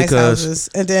have to some cuz. Hey, nice cuz. houses.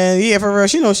 And then, yeah, for real,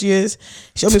 she knows she is.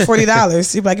 She'll be $40.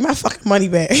 She'll be like, give my fucking money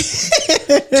back.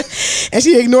 And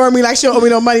she ignored me like she don't owe me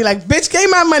no money. Like, bitch, give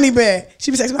my money back.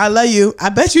 She be texting me, I love you. I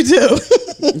bet you do.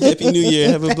 Happy New Year.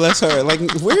 Have a blessed heart. Like,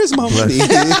 where's my money?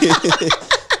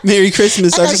 Merry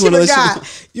Christmas. I Like, just she want to let you know.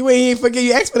 forgot. You ain't even forget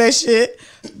you asked for that shit.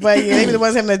 But yeah, they be the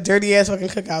ones having the dirty ass fucking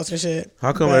cookouts and shit.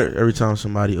 How come But- every time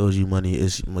somebody owes you money,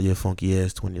 it's your funky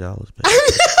ass $20 back?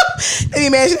 They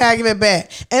imagine I give it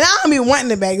back. And I don't be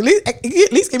wanting it back.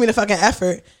 At least give me the fucking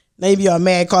effort. Now you be all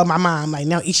mad, call my mom. Like,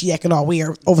 now she acting all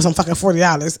weird over some fucking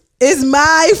 $40. It's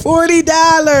my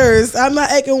 $40. I'm not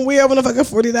acting weird over the fucking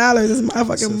 $40. It's my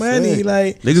fucking money. fact.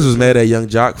 Like, Niggas was mad at Young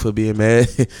Jock for being mad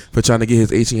for trying to get his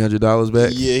 $1,800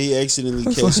 back Yeah, he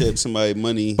accidentally cashed up somebody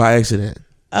money. by accident.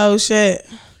 oh shit.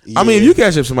 I mean, if Yeah. you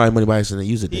cash up somebody money by accident,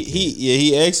 use it.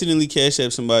 he accidentally cashed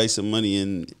up somebody some money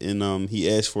and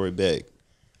he asked for it back.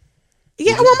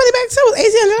 Yeah, I want money back too.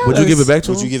 It's $1,800. Would you give it back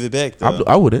to Would him? you give it back though?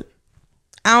 I wouldn't.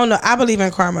 I don't know. I believe in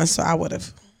karma, so I would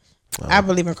have. I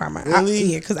believe in karma. Really?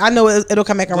 Yeah, because I know it'll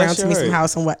come back around Bless to me your some heart. how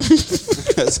some what.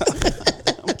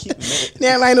 I'm keeping that.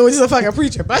 Now I know it's just a fucking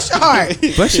preacher. Bless your heart.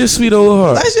 Bless your sweet old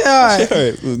heart. Bless your heart.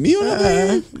 Alright, with me on the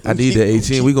man. I need that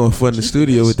 18. We gonna fund the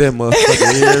studio with that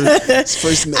motherfucker.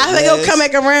 First I think it'll come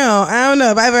back around. I don't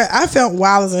know. If I felt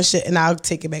wilders and shit, and I'll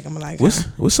take it back. I'm like, What's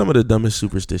some of the dumbest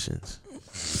superstitions?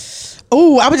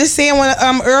 oh, I was just saying one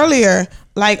earlier.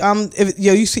 Like if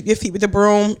you sweep your feet with the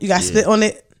broom, you got spit on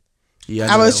it.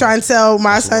 Yeah, I was trying to tell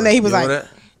my son that he was like,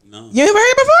 No. you ain't heard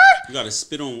it before? You gotta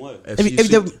spit on what?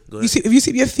 If you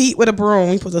sweep your feet with a broom,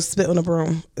 you're supposed to spit on the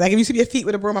broom. Like if you sweep your feet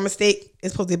with a broom by mistake,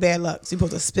 it's supposed to be bad luck. So you're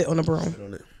supposed to spit on the broom.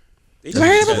 They You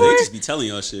heard it before? they just be telling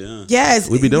y'all shit, huh? Yes,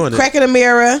 We be doing it. Cracking a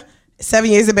mirror, 7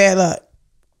 years of bad luck.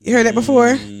 You heard that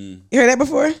before? You heard that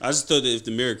before? I just thought that if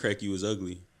the mirror crack, you was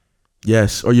ugly.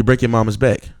 Yes, or you break your mama's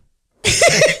back.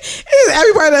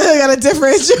 Every part of the hood got a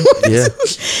different choice. Yeah.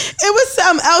 It was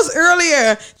something else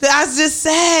earlier that I just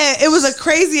said. It was a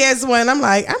crazy ass one. I'm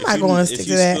like, I'm not going to stick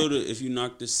to that. If you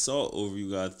knock the salt over,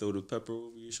 you gotta throw the pepper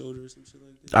over your shoulder or some shit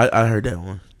like that. I heard that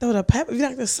one. Throw the pepper. You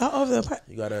knock the salt over the pepper.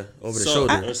 You gotta over the Salt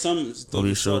shoulder. or some throw Over the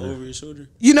your salt shoulder. over your shoulder.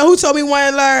 You know who told me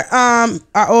one alert?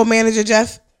 Our old manager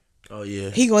Jeff. Oh yeah.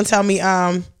 He gonna tell me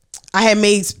I had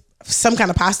made some kind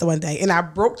of pasta one day and I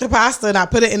broke the pasta and I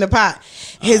put it in the pot.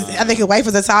 I think his wife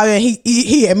was Italian.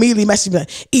 He immediately messaged me like,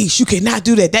 "Eesh, you cannot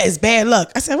do that. That is bad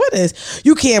luck." I said, "What is?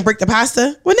 You can't break the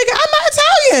pasta." Well, nigga, I'm not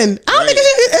Italian. I don't Right.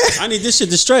 think I need this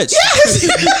shit to stretch. Yes.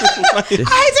 I ain't taking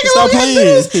Stop long playing.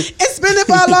 ass pills and spend it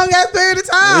for a long ass period of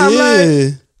time.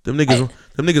 Like,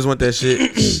 Them niggas want that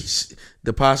shit.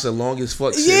 The pasta long as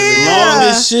fuck. sitting in the- Yeah. Long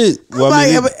as shit. Well, like,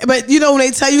 I mean, but you know when they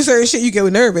tell you certain shit, you get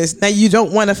nervous. Now you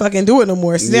don't want to fucking do it no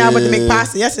more. So now I went to make Yeah.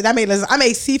 pasta yesterday. I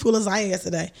made seafood lasagna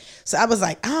yesterday. So I was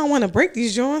like, I don't want to break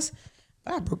these joints.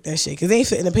 But I broke that shit because they ain't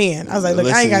fit in the pan. I was like, look,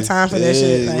 I ain't got Listen, time for that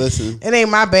shit. yeah, Like, listen. it ain't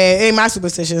my bad. It ain't my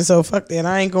superstition. So fuck that.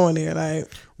 I ain't going there. Like,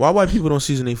 Why white people don't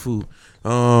season their food?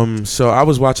 So I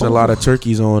was watching a lot of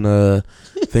turkeys on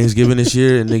Thanksgiving this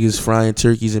year, and niggas frying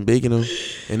turkeys and baking them,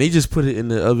 and they just put it in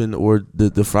the oven or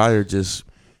the fryer, just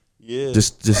yeah.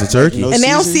 just a turkey. No and they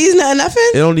don't season? season it or nothing.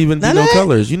 It don't even be None no of that?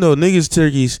 colors. You know, niggas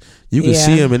turkeys, you can Yeah.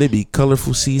 see them and they be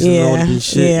colorful seasoning on it and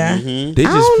shit. Yeah. Mm-hmm. They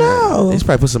I just don't know. They just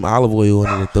probably put some olive oil in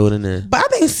it and throw it in there. But I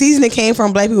think seasoning came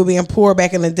from black people being poor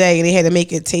back in the day. And they had to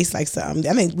make it taste like something.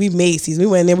 I think we made seasoning.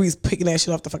 We went in there, we was picking that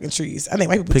shit off the fucking trees. I think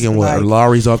white people Picking just what? like,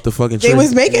 Lorries off the fucking tree. they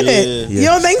was making Yeah. it. You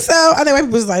don't think so? I think white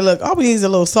people was like, look, all we need is a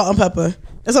little salt and pepper.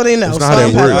 That's all they know. That's Salt not how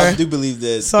and that works. I pepper. do believe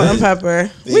that. Salt and pepper.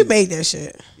 they- We made that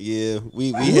shit. Yeah,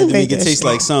 we had to made make it that taste shit.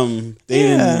 like something. They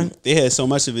Yeah. didn't. They had so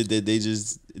much of it that they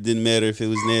just it didn't matter if it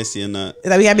was nasty or not.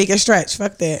 Like we had to make it stretch.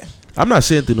 Fuck that. I'm not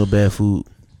sitting through no bad food.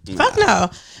 Fuck no.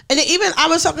 And then even I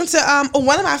was talking to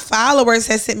one of my followers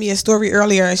had sent me a story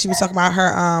earlier, and she was talking about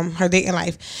her dating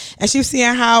life, and she was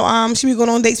seeing how she be going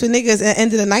on dates with niggas, and at the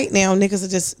end of the night now niggas will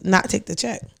just not take the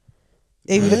check.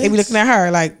 They be looking at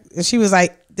her like, and she was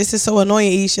like, "This is so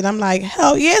annoying, Ish." And I'm like,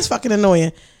 "Hell yeah, it's fucking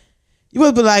annoying." You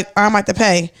would be like, "I'm about to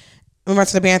pay." I'm run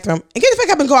to the bathroom and get the fuck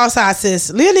up and go outside,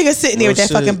 sis. Leave a nigga sitting there with that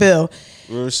Real shit. fucking bill.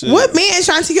 Real shit. What man is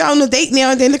trying to take you out on a date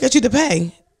now and then look at you to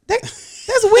pay? That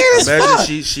That's weird as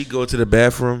Imagine fuck. she go to the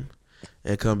bathroom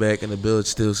and come back and the bill is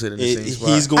still sitting in the same spot.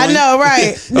 He's going. I know,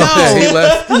 right? No, Okay, he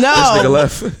left. This nigga no.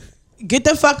 left. Get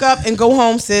the fuck up and go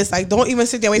home, sis. Like, don't even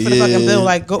sit there and wait for the fucking bill.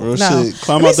 Like, go. Real No, shit.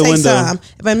 Climb Let me out the say window. something.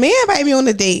 If a man invite me on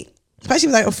a date, especially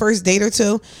like a first date or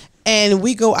two, and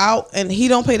we go out and he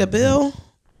don't pay the bill,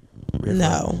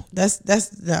 no, that's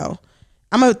no.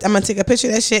 I'm gonna take a picture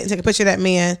of that shit and take a picture of that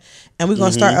man, and we're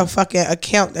gonna start a fucking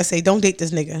account that say don't date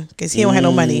this nigga because he don't have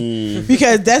no money,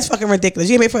 because that's fucking ridiculous.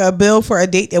 You ain't pay for a bill for a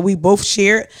date that we both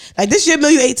shared. Like, this your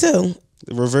meal you ate too.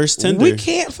 Reverse Tinder. We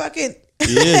can't fucking.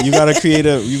 Yeah, you gotta create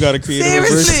a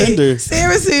reverse Tinder.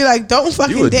 Seriously, like, don't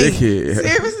fucking You a date. dickhead.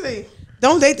 Seriously,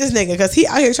 don't date this nigga because he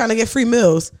out here trying to get free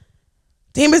meals.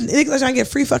 Damn, this nigga trying to get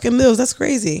free fucking meals. That's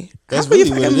crazy. That's How can you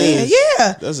really what fucking it man? is.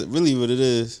 Yeah. That's really what it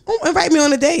is. Don't invite me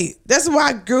on a date. That's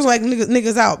why girls like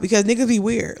niggas out, because niggas be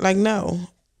weird. Like, no,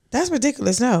 that's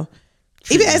ridiculous. No,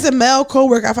 even as a male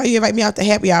coworker, I thought you invite me out to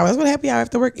happy hour. That's what happy hour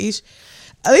after work each.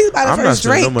 At least by the I'm not first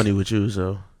spending drink. no money with you,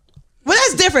 so Well,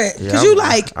 that's different yeah, because you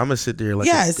like I'm gonna sit there like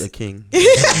Yes. a king.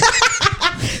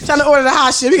 trying to order the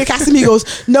hot shit. We get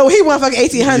Casamigos. No, he want fucking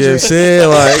 1800. Yeah, say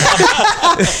like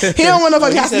He don't want no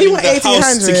fucking He Casamigos. said He want the house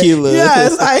 1800. tequila. Yeah,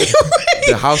 it's like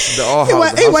the house, the all he house.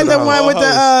 went, the he house went of the the one house. with the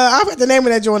house. I forgot the name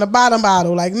of that joint, the bottom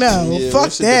bottle. Like, no, Yeah, fuck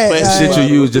that shit, the that. plastic Shit Like,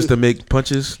 you use just to make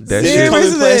punches. That Did it shit. come in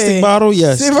Seriously. plastic bottle?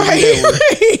 Yes. See, Give me that one.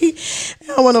 right?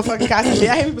 I don't want no fucking Casamigos.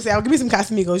 I hear people say, "Oh, give me some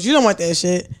Casamigos." You don't want that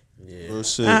shit. Real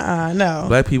shit. No.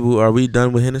 Black people, are we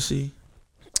done with Hennessy?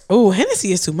 Oh,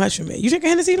 Hennessy is too much for me. You drinking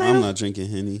Hennessy, Lionel? I'm not drinking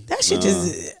Henny. That shit Nah.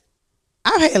 just.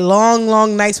 I've had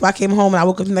long nights where I came home and I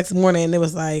woke up the next morning and it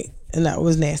was like, no, it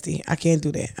was nasty. I can't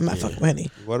do that. I'm not fucking with Henny.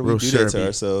 Why do we Real do that to syrupy.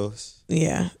 ourselves?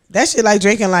 Yeah, that shit like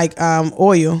drinking like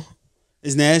oil.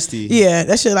 It's nasty. Yeah,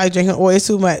 that shit like drinking oil. It's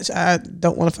too much. I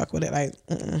don't want to fuck with it. Like,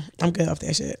 I'm good off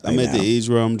that shit. I'm Like, at the no. age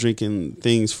where I'm drinking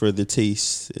things for the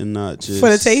taste and not just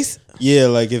For the taste. Yeah,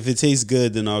 like if it tastes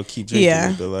good, then I'll keep drinking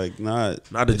Yeah. it. But like not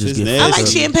to if just it's get I like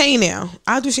nasty. champagne now.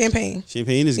 I'll do champagne.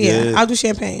 Champagne is Yeah, good. I'll do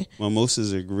champagne.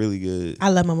 Mimosas are really good. I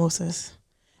love mimosas.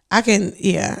 I can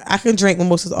drink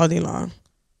mimosas all day long.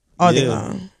 All day Yeah.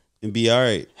 long. And be all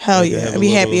right. Hell Like, yeah. have a And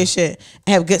be happy little- as shit.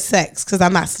 And have good sex because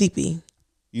I'm not sleepy.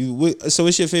 So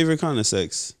what's your favorite kind of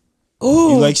sex? Ooh.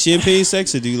 You like champagne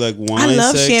sex or do you like wine I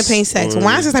love sex? champagne sex. Or-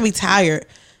 Wine sex, I be tired.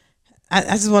 I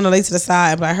just want to lay to the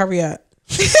side, but hurry up.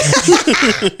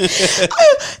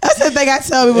 That's the thing I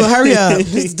tell people. Hurry up.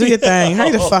 Just do your thing.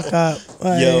 Hurry the fuck up.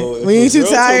 Like, Yo, if when a you too girl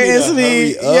told tired me and to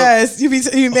sleep, hurry up- yes,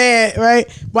 you mad,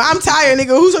 right? Well, I'm tired, nigga.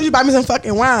 Who told you to buy me some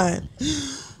fucking wine?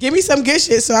 Give me some good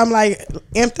shit, so I'm like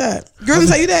amped up. Girls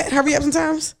tell you that. Hurry up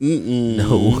sometimes,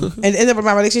 No. and end up with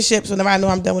my relationship. So whenever I know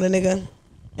I'm done with a nigga,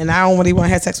 and I don't really want to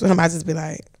have sex with him, I just be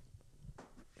like,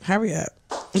 hurry up.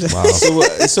 Wow.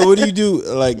 So what do you do?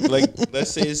 Like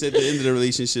let's say it's at the end of the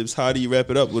relationships. How do you wrap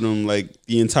it up with them? Like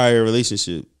the entire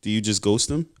relationship? Do you just ghost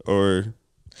them or?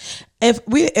 If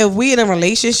we in a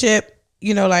relationship,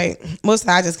 you know, like most of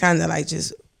the time I just kind of like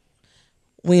just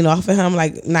wean off of him,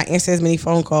 like not answer as many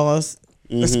phone calls,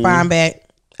 respond back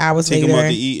hours Take them out later.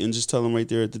 to eat and just tell them right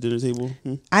there at the dinner table.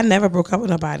 I never broke up with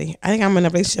nobody. I think I'm in a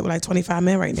relationship with like 25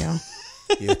 men right now.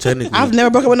 Yeah, technically. I've never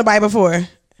broken up with nobody before.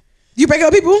 You break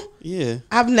up with people? Yeah.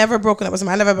 I've never broken up with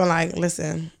somebody. I've never been like,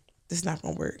 listen, this is not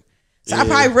gonna work. So I Yeah.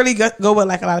 probably really go with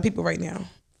like a lot of people right now.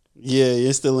 Yeah,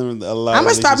 you're still in a lot. I'm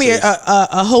gonna start me relationships.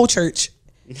 a whole church.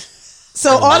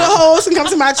 So all the hoes can come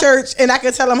to my church and I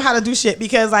can tell them how to do shit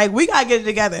because like we gotta get it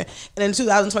together. And in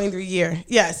 2023 year,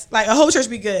 yes, like a whole church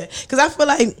be good because I feel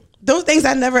like those things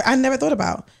I never thought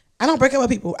about. I don't break up with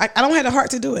people. I don't have the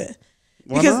heart to do it.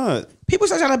 Why Because not? people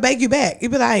start trying to beg you back. You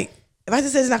be like, if I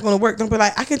just said it's not gonna work, don't be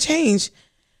like, I can change.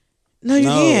 No, you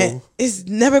No. can't. It's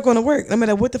never gonna work. No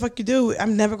matter what the fuck you do,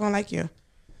 I'm never gonna like you.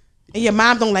 And your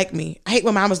mom don't like me. I hate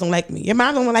when mamas don't like me. Your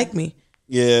mom don't like me.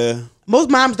 Yeah, Most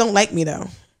moms don't like me though.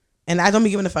 And I don't be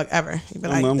giving a fuck ever. You be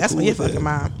like, I'm that's cool when your with fucking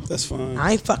that. mom. That's fine.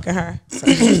 I ain't fucking her.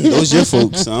 Those your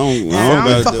folks. I don't I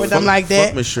don't fuck got with that. them like Fuck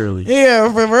that. Miss Shirley.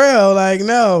 Yeah, for real. Like,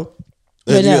 no.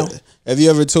 But no. Have you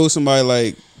ever told somebody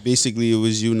like basically it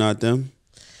was you, not them?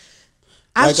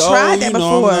 I've Like, tried that I'm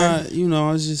before. not,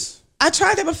 I was just. I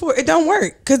tried that before. It don't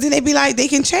work. Because then they be like, they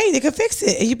can change. They can fix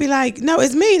it. And you be like, no,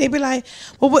 it's me. They be like,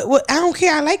 well, what? I don't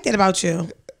care. I like that about you.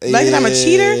 Like that I'm a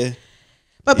cheater.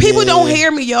 But people don't Yeah.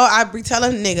 hear me, yo. I be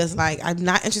telling niggas, like, I'm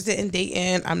not interested in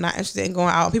dating. I'm not interested in going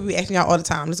out. People be asking me out all the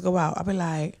time. Let's go out. I be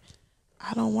like,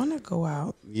 I don't want to go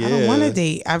out. I don't want to Yeah.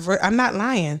 date. I'm not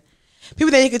lying.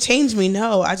 People think they could change me.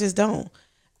 No, I just don't.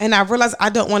 And I realized I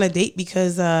don't want to date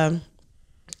because I'm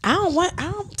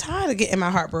tired of getting my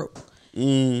heart broke.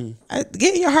 Getting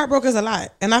your heart broke is a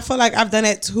lot. And I feel like I've done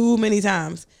it too many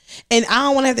times. And I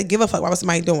don't want to have to give a fuck about what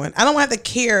somebody's doing. I don't want to have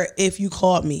to care if you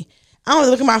called me. I don't want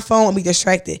to look at my phone and be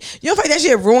distracted. You don't feel like that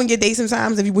shit ruin your day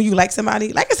sometimes when you like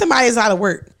somebody? Like if somebody is out of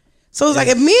work. So it's like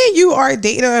if me and you are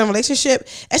dating or in a relationship,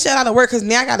 that shit out of work because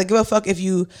now I got to give a fuck if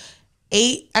you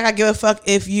ate. I got to give a fuck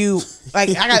if you, like,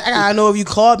 I got to know if you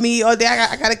called me all day.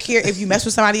 I got to care if you mess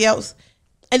with somebody else.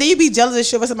 And then you be jealous of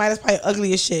shit with somebody that's probably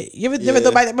ugly as shit. You ever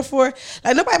thought about that before?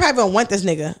 Like nobody probably even want this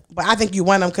nigga, but I think you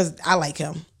want him because I like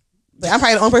him. But I'm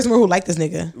probably the only person who like this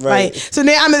nigga. Right. Like, so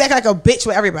now I'm acting like a bitch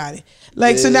with everybody.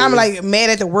 Like so now I'm like mad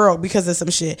at the world because of some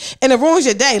shit. And it ruins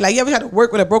your day. Like you ever try to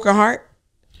work with a broken heart?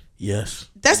 Yes.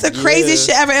 That's the craziest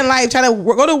shit ever in life. Try to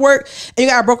go to work and you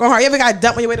got a broken heart. You ever got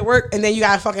dumped on your way to work and then you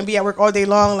gotta fucking be at work all day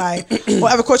long? Like, or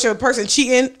ever caught your person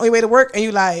cheating on your way to work and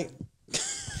you like.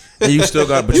 And you still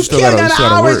got, but you still got to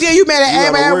hours. work. Yeah, you mad at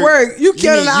everybody at work. You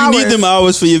killing the hours. You need them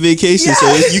hours for your vacation,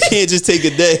 so you can't just take a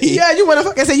day. Yeah, you want to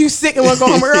fucking say you sick and want to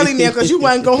go home early now because you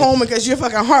want to go home because your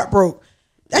fucking heart broke.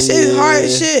 That shit is hard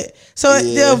as shit. So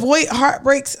to avoid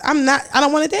heartbreaks, I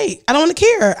don't want to date. I don't want to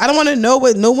care. I don't want to know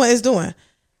what no one is doing.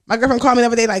 My girlfriend called me the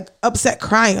other day like upset,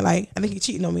 crying, like I think he's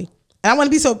cheating on me. And I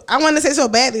want to say so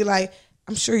badly, like,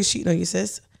 I'm sure he's cheating on you,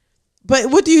 sis.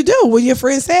 But what do you do when your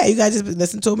friend's sad? You gotta just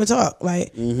listen to him and talk.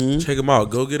 Like, check him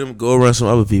out. Go get him. Go around some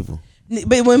other people.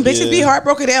 But when bitches be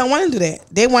heartbroken, they don't want to do that.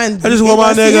 They want. I just want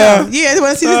my nigga. Yeah, they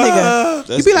want to see this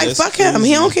nigga. You be like, fuck him. Crazy.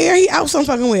 He don't care. He out some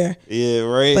fucking where. Yeah,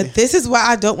 right. But this is why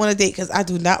I don't want to date because I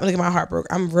do not want to get my heart broke.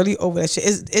 I'm really over that shit.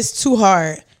 It's too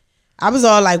hard. I was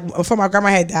all like, before my grandma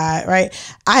had died, right?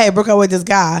 I had broke up with this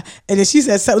guy, and then she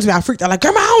said something to me. I freaked out, like,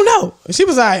 Grandma, I don't know. And she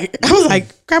was like, I was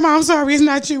like, Grandma, I'm sorry, it's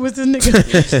not you, it's this nigga,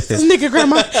 this nigga,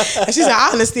 Grandma. And she said, I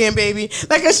understand, baby.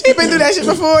 Like, cause she been through that shit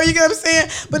before. You get what I'm saying?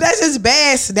 But that's just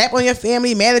bad. Snap on your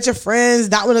family, mad at your friends,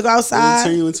 not want to go outside.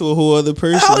 Turn you into a whole other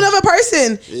person. A whole other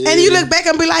person. Yeah. And you look back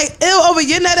and be like, ew, over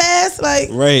your nut ass, like.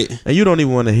 Right. And you don't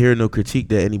even want to hear no critique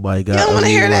that anybody got. You don't want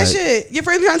to hear that shit. Your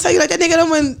friends trying to tell you like that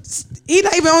nigga he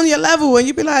not even on your level, and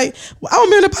you be like, well, I don't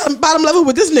be on the bottom level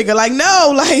with this nigga. Like,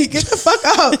 no, like get the fuck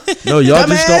up. No, y'all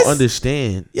just don't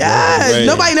understand. Yeah, right.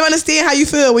 Nobody never understand how you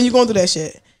feel when you going through that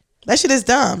shit. That shit is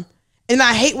dumb. And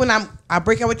I hate when I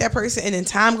break up with that person and then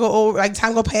time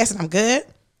go past and I'm good,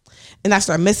 and I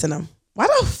start missing them. Why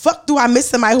the fuck do I miss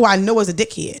somebody who I know is a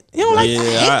dickhead? You know, like, I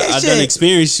hate that shit. I done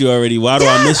experienced you already. Why do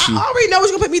I miss you? I already know what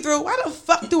you're gonna put me through. Why the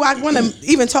fuck do I want to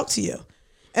even talk to you?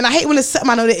 And I hate when it's something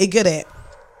I know that they're good at.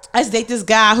 I just date this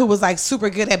guy who was like super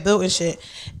good at building shit.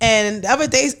 And the other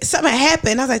day, something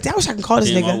happened. I was like, I wish I can call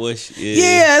this nigga. I wish.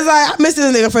 Yeah, it's like, I miss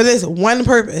this nigga for this one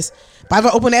purpose. But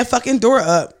if I open that fucking door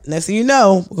up, next thing you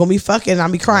know, we're going to be fucking and I'll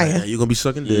be crying. Yeah, you're going to be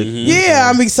sucking dick. Mm-hmm. Yeah,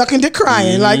 I'll be sucking dick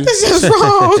crying. Like, this is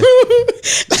wrong.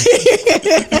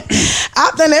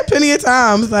 I've done that plenty of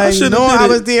times. Like, knowing I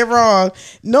was dead wrong.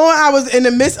 Knowing I was in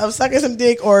the midst of sucking some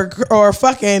dick or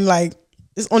fucking, like,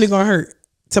 it's only going to hurt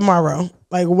tomorrow.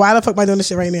 Like, why the fuck am I doing this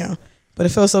shit right now? But it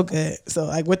feels so good. So,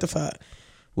 like, what the fuck?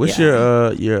 What's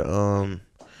your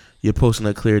posting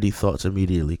that clarity thoughts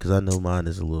immediately? Because I know mine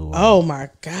is a little wild. Oh my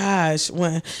gosh!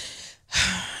 When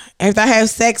after I have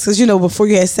sex, because you know before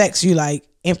you had sex, you like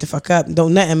amp the fuck up.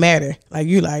 Don't nothing matter. Like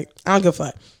you like I don't give a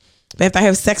fuck. But after I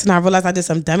have sex and I realize I did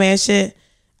some dumbass shit,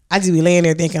 I just be laying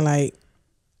there thinking like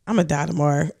I'm gonna die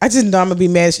tomorrow. I just know I'm gonna be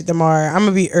mad as shit tomorrow. I'm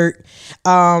gonna be irked.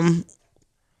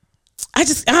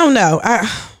 I don't know.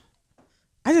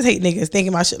 I just hate niggas thinking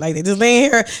about shit like that. Just laying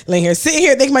here, sitting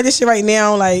here thinking about this shit right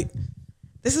now. Like,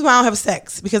 this is why I don't have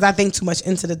sex, because I think too much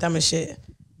into the dumbest shit.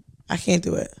 I can't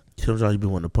do it. Sometimes you be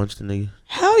wanting to punch the nigga.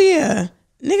 Hell yeah.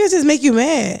 Niggas just make you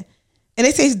mad. And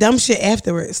they say dumb shit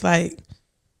afterwards. Like,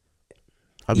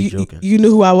 I be joking. You knew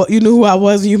who I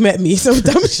was when you met me. Some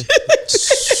dumb shit.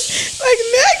 Like,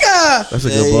 nigga. That's a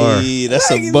good bar.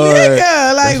 That's like, a bar.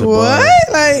 Nigga. Like, what?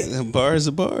 Bar. Like, a bar is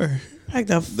a bar. Like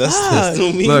the fuck? That's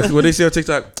look, what they say on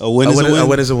TikTok, a win is a win. A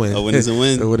win is a win. A win is a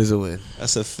win. A win is a win.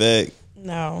 That's a fact.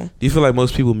 No. Do you feel like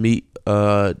most people meet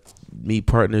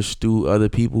partners through other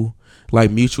people?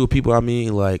 Like mutual people, I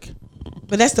mean, like.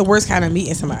 But that's the worst kind of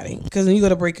meeting somebody. Because when you go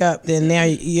to break up, then now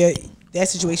that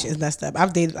situation is messed up.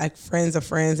 I've dated like friends of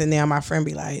friends, and now my friend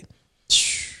be like,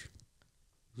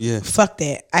 yeah, fuck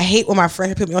that. I hate when my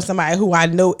friend put me on somebody who I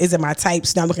know isn't my type.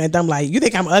 So now I'm looking at them like, you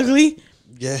think I'm ugly?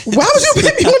 Yeah. Why would you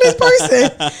put me on this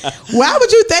person? Why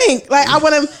would you think? Like, I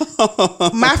want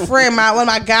him. My friend, one of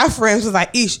my guy friends was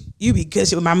like, Ish, you be good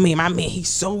shit with my man. My man, he's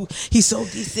so decent.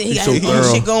 He got his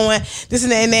own shit going. This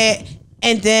and that and that.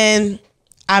 And then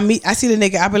I see the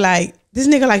nigga. I be like, this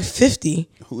nigga like 50.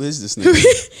 Who is this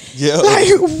nigga? Yeah. Like,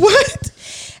 what?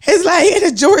 It's like he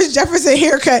had a George Jefferson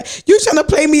haircut. You trying to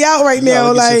play me out right now?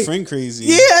 Like, like your friend crazy.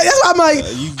 Yeah, that's why I'm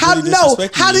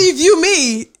like, how do you view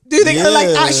me? Do you think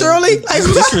like Shirley? Like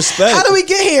disrespect. How do we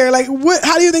get here? Like what?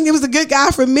 How do you think it was a good guy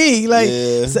for me? Like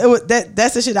so it was,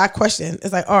 that's the shit I question.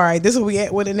 It's like, all right, this is where we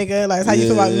at with a nigga. Like how you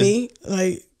feel about me?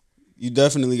 Like you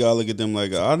definitely gotta look at them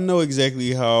like I know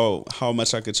exactly how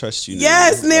much I could trust you.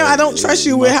 Yes, now like, I don't trust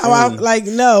you with how I like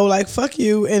no, like fuck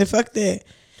you and fuck that.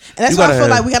 And that's why I feel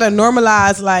like we gotta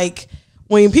normalize like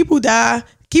when people die.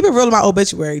 Keep it real in my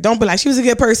obituary. Don't be like, she was a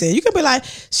good person. You can be like,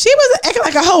 she was acting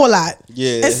like a hoe a lot.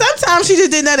 Yeah. And sometimes she just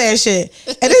did none of that shit.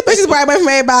 And this bitch is probably away from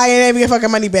everybody and they get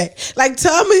fucking money back. Like,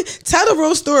 tell the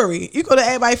real story. You go to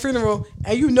everybody's funeral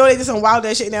and you know they did some wild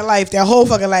ass shit in their life, their whole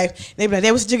fucking life. They be like,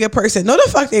 they was such a good person. No,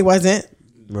 the fuck they wasn't.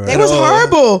 Right. They was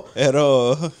horrible. At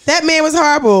all. That man was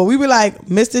horrible. We were like,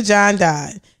 Mr. John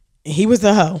died. And he was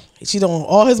a hoe. He cheated on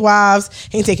all his wives.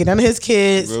 He ain't taking none of his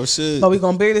kids. Real shit. But we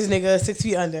gonna bury this nigga 6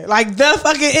 feet under. Like the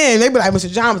fucking end. They be like,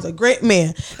 Mr. John was a great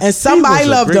man. And somebody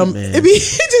loved him. It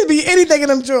just be anything in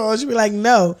them drawers. You be like,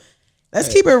 no.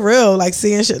 Let's keep it real. Like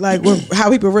seeing shit like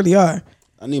how people really are.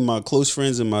 I need my close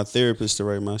friends and my therapist to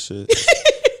write my shit.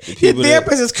 Your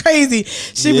therapist is crazy.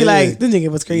 She be like, this nigga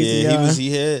was crazy. Yeah,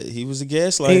 y'all. he was a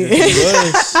gaslighter. He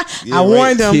was. I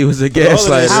warned him. He was a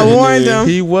gaslighter. I warned him.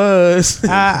 He was.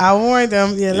 I warned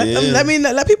him. Yeah,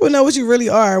 let people know what you really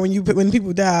are when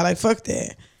people die. Like fuck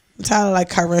that. I'm tired of like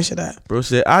covering shit up. Bro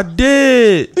said, I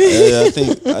did. I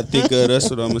think that's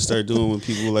what I'm gonna start doing when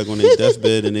people like on their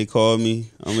deathbed and they call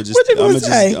me. I'm gonna just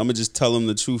tell them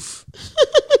the truth.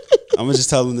 I'm gonna just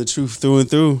tell them the truth through and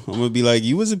through. I'm gonna be like,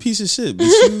 you was a piece of shit, but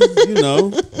you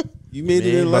know, you made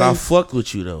it in life. But I fucked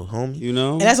with you though, homie. You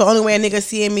know, and that's the only way a nigga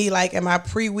seeing me like in my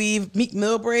pre-weave Meek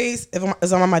Mill braids if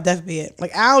I'm on my deathbed.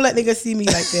 Like I don't let niggas see me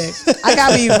like that. I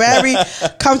gotta be very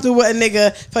comfortable with a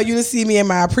nigga for you to see me in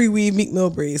my pre-weave Meek Mill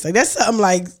braids. Like that's something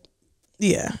like,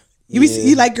 yeah.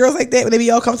 You like girls like that when they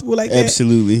be all comfortable like that?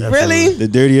 Absolutely. Really? The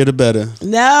dirtier the better.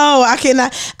 No, I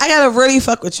cannot. I gotta really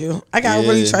fuck with you. I gotta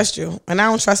really trust you. And I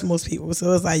don't trust most people.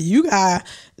 So it's like, you got,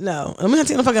 no. I'm gonna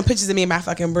take no fucking pictures of me in my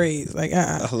fucking braids. Like,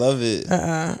 I love it.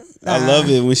 I love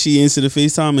it. When she answered the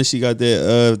FaceTime and she got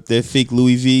that fake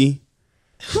Louis V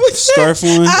scarf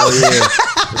on.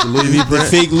 The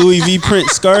fake Louis V print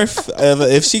scarf.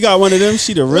 If she got one of them,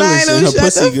 she the realest and her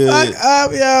pussy good. Fuck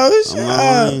up, yo. Shut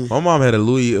up. My mom had a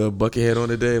Louis bucket hat on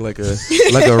today, like a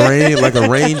rain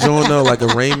joint, like a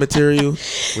rain material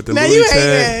with the Louis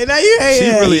tag. Now you hate She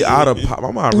it. really out of pocket.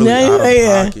 My mom really out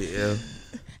of pocket. Yeah.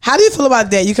 How do you feel about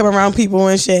that? You come around people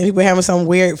and shit, and people having some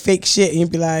weird fake shit, and you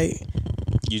be like,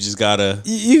 you just gotta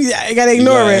you gotta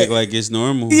ignore it. Act like it's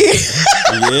normal.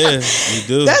 Yeah, you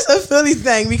do. That's a Philly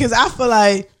thing because I feel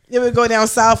like you would go down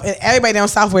south and everybody down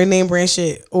south wear name brand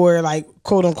shit or like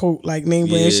quote unquote like name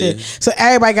brand shit. So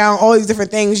everybody got on all these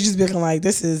different things. You just be looking like,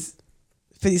 this is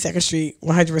 52nd Street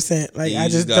 100%. Like I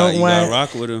just don't want to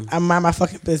rock with them. I mind my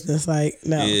fucking business. Like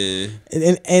no. Yeah.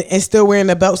 And still wearing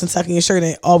the belts and tucking your shirt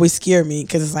and always scare me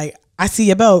because it's like, I see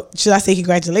your belt. Should I say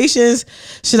congratulations?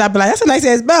 Should I be like, that's a nice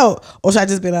ass belt? Or should I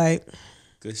just be like,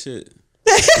 good shit?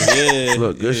 Yeah.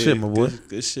 Look, good shit, my boy.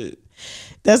 Good shit.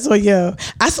 That's what, yo.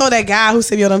 I saw that guy who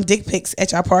sent me all them dick pics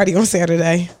at y'all party on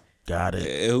Saturday. Got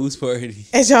it. At whose party?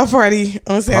 At y'all party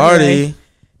on Saturday. Party?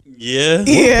 Yeah.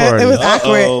 Yeah, party? It was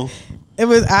awkward. It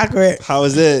was awkward. How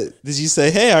was that? Did you say,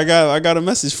 hey, I got a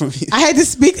message from you? I had to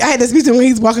speak to him when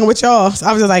he's walking with y'all. So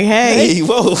I was just like, hey. Hey,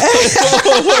 whoa.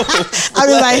 I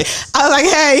was like,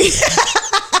 hey.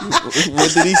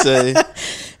 What did he say?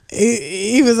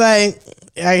 He was like,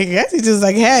 I guess he just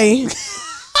like, hey.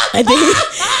 And then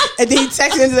he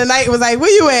texted into the night and was like, where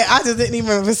you at? I just didn't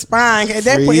even respond. At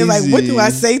that point, he was like, what do I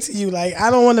say to you? Like, I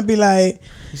don't want to be like,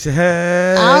 he said,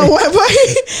 hey. I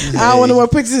don't want to wear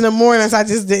pictures in the morning, so I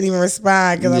just didn't even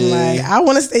respond because I'm like, I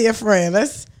want to stay your friend.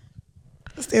 Let's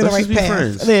stay on the right path.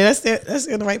 Friends. Yeah, let's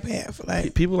stay on the right path.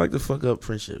 Like, people like to fuck up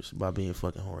friendships by being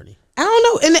fucking horny. I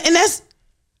don't know, and that's,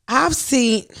 I've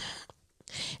seen,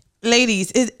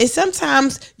 ladies, it's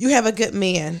sometimes you have a good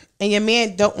man and your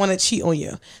man don't want to cheat on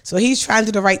you, so he's trying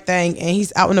to do the right thing and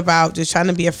he's out and about just trying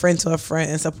to be a friend to a friend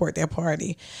and support their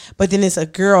party, but then it's a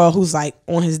girl who's like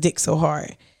on his dick so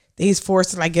hard that he's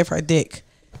forced to like give her dick.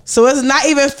 So it's not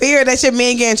even fair that your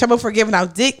man get in trouble for giving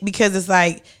out dick, because it's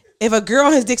like, if a girl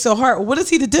on his dick so hard, what is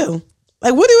he to do?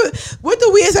 Like, what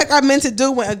do we expect our men to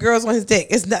do when a girl's on his dick?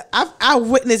 It's not. I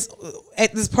witnessed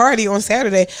at this party on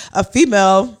Saturday a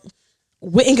female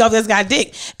went and got this guy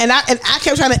dick, and I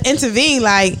kept trying to intervene.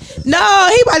 Like, no,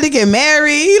 he about to get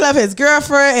married. He love his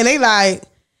girlfriend, and they like,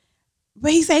 but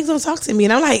he said he's gonna talk to me,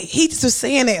 and I'm like, he just was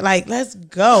saying it. Like, let's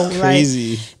go.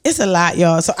 Crazy. Like, it's a lot,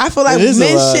 y'all. So I feel like men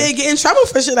should get in trouble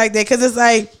for shit like that, because it's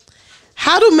like,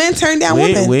 how do men turn down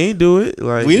women? We ain't do it.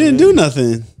 Like, we didn't do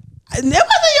nothing. It wasn't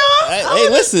y'all. Hey,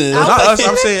 listen.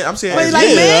 I'm saying. But like,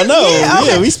 I know.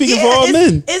 Yeah, we speaking for all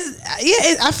men.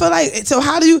 I feel like, so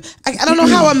how do you, I don't know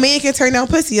how a man can turn down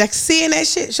pussy. Like, seeing that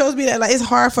shit shows me that, like, it's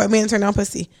hard for a man to turn down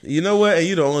pussy. You know what? And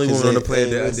you the only woman on the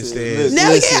planet that understands. No, yeah,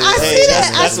 I see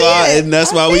that. And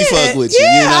that's why we fuck with you.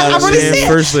 Yeah, I really see it.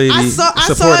 First lady, I saw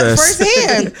it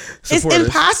firsthand. It's Support us.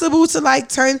 impossible to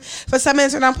like for some men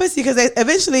to turn down pussy because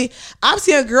eventually I've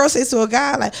seen a girl say to a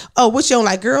guy like, "Oh, what, you don't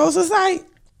like girls?" It's like,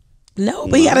 no,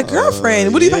 but he had a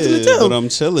girlfriend. What do you expect him to do? But I'm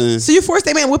chilling. So you force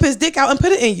that man to whip his dick out and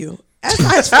put it in you. That's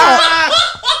not his fault.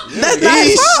 That's not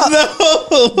his fault.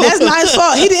 No. That's not his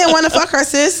fault. He didn't want to fuck her,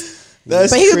 sis.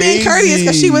 But he was being courteous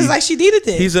because she was like, she needed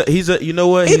it. He's a you know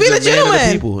what? He's being a man gentleman. of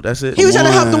the people. That's it. He was trying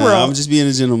to help the world. I'm just being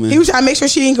a gentleman. He was trying to make sure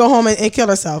she didn't go home and kill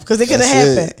herself because it could have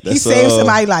happened. He saved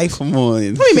somebody's life. Come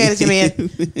on. Don't be mad at you, man.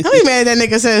 Don't be mad at that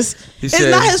nigga, sis. It's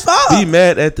not his fault. Be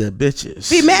mad at the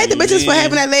bitches. Be mad at the bitches for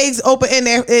having their legs open and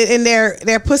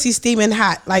their pussy steaming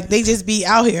hot. Like they just be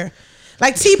out here.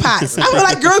 Like teapots. I feel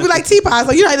like girls be like teapots.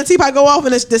 Like, you know how the teapot go off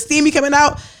and the steam be coming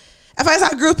out? I feel like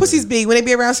that's how girls' pussies be when they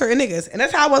be around certain niggas. And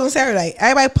that's how it was on Saturday.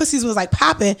 Everybody's pussies was like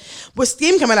popping with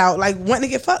steam coming out, like wanting to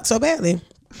get fucked so badly.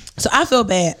 So I feel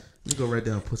bad. You go right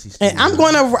down pussy steam. And I'm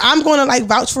gonna like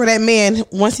vouch for that man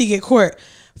once he get caught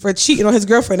for cheating on his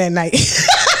girlfriend that night.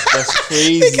 That's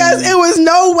crazy. Because it was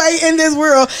no way in this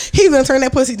world he was gonna turn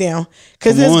that pussy down.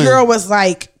 Because this girl was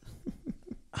like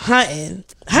hunting.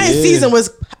 Hunting season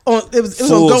was on. It was gonna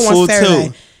go on Saturday.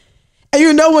 Tilt. And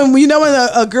you know when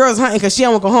a girl's hunting because she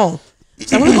don't want to go home.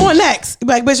 So I'm going next. You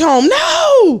be like, bitch, home.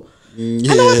 No.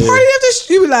 I know what party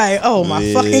after. You be like, oh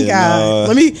my fucking God.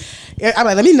 I'm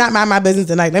like, let me not mind my business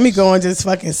tonight. Let me go and just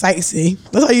fucking sightsee.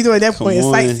 That's all you do at that point is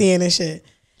sightseeing and shit.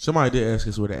 Somebody did ask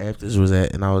us where the afters was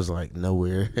at, and I was like,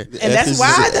 nowhere. And that's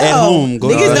why though. At home.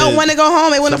 Niggas don't want to go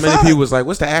home. They want to fuck. So many people was like,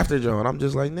 what's the after, John? I'm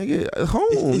just like, nigga, home.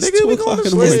 It's nigga, we going to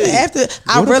sleep. After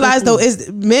I realized though, is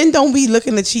men don't be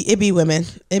looking to cheat. It be women.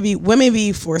 It be women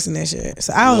be forcing that shit.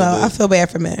 So I don't know. I feel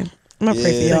bad for men. I'm gonna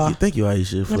pray for y'all. Thank you,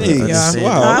 Aisha. For y'all.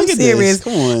 Wow, I'm serious.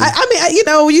 Come on. I mean, you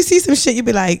know, when you see some shit, you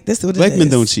be like, "This is what it is." Black men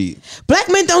don't cheat. Black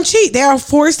men don't cheat. They are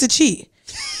forced to cheat.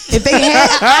 If they had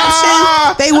an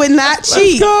option, they would not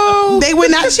cheat. They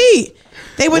would not cheat.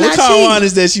 They would not cheat. What kind of wine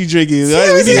is that you drinking? We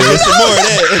need to get some more of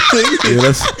that.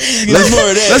 Let's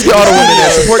more of that. Let's get all the women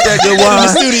that support that good wine. In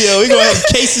the studio, we gonna have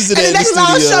cases of that in the next studio.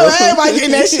 live show, everybody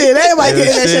getting that shit. Everybody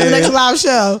getting that shit. The next live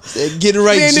show. Get it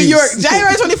right. We in New York,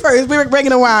 January 21st. We were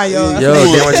breaking the wine, y'all. Yo,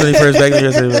 January 21st, back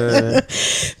in here.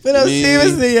 But no,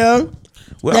 seriously, yo.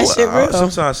 Well, that shit real.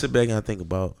 Sometimes I sit back and I think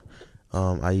about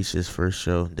Aisha's first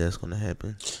show that's gonna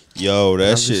happen. Yo,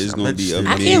 that shit is gonna be amazing.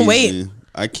 I can't wait.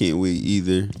 I can't wait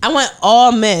either. I want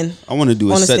all men. I want to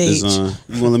do a set design.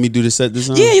 You want to let me do the set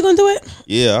design? Yeah, you gonna do it?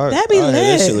 Yeah, that'd be lit.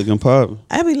 That shit looking pop.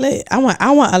 That'd be lit. I want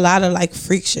a lot of like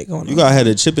freak shit going on. You gotta have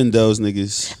the Chippendales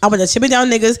niggas. I want the Chippendale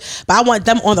niggas, but I want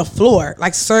them on the floor,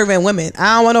 like serving women.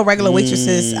 I don't want no regular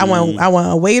waitresses. I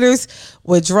want waiters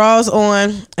with drawers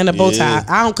on and a bow tie.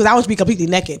 I want you to be completely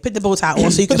naked. Put the bow tie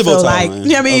on so you can feel like, you know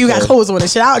what I mean? You got clothes on and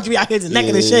shit. I want you to be out here just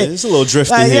naked and shit. It's a little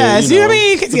drifting here. Yeah, you know what I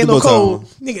mean? It get a little cold.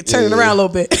 Nigga turning around a little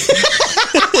bit. Make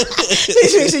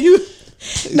sure you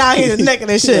not here naked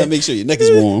and shit. Make sure your neck is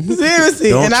warm.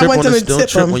 Seriously. And I want them to tip them. Don't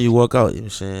trip when you walk out, you know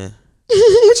what I'm saying?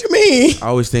 What you mean? I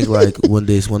always think like one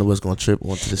day one of us gonna trip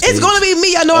onto the stage. It's gonna be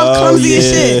me. I know I'm clumsy and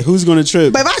shit. Who's gonna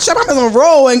trip? But if I trip, I'm gonna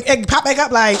roll and pop back up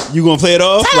like. You gonna play it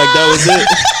off like that was it?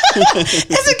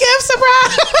 It's a gift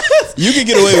surprise. You can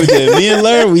get away with it. Me and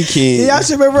Larry, we can't. Y'all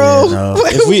trip and roll. Yeah, no.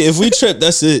 If we trip,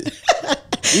 that's it.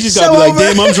 We just gotta be like,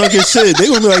 damn, I'm drunk as shit. They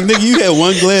gonna be like, nigga, you had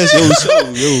one glass. Yo,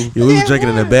 we was drinking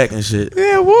in the back and shit.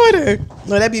 Yeah, water.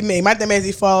 No, that'd be me. My dumb ass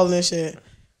be falling and shit.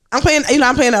 I'm playing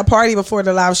at a party before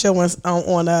the live show was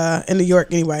on in New York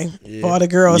anyway. Yeah. For all the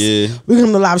girls. Yeah. We come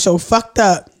to the live show fucked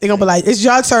up. They're gonna be like, it's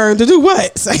your turn to do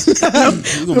what? So, y'all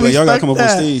gotta come up on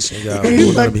stage.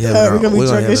 We're gonna be having our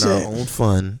own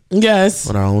fun. Yes.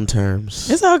 On our own terms.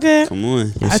 It's all good. Come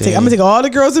on. I'm gonna take all the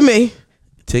girls with me.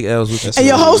 Take L's with you. And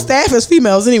your whole staff is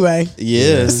females anyway.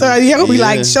 Yeah. So you're gonna be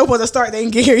like, show for the start, they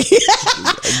ain't get here.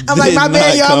 I'm like, my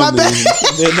bad, y'all, my bad.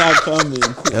 They're not coming.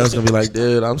 L's gonna be like,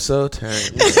 dude, I'm so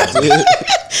tired.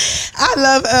 I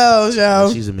love Elle, yo.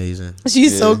 She's amazing.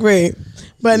 She's so great.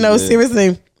 But no,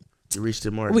 seriously. You reached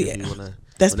the mark.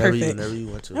 That's perfect. Whenever you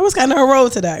want to. I was kind of a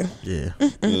road today. Yeah.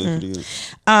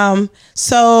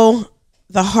 So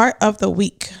the heart of the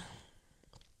week.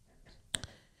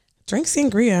 Drink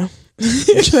sangria.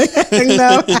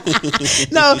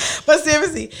 no, but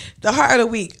seriously, the heart of the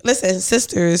week. Listen,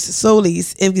 sisters,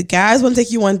 soulies, if guys want to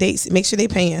take you on dates, make sure they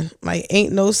paying. Like,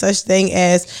 ain't no such thing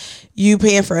as you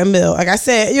paying for a meal. Like I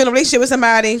said, you're in a relationship with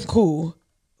somebody, cool.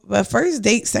 But first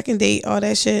date, second date, all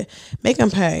that shit, make them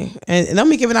pay. And don't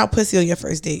be giving out pussy on your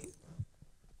first date.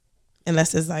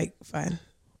 Unless it's like fun.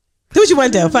 Do what you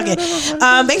want to do. Fuck it.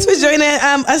 Thanks for joining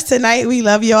us tonight. We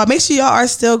love y'all. Make sure y'all are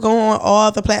still going on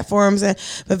all the platforms and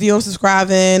reviewing,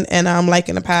 subscribing, and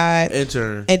liking the pod.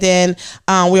 Intern. And then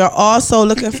we are also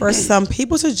looking for some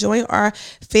people to join our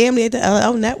family at the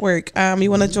LL Network. You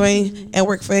want to join and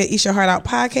work for Eat Your Heart Out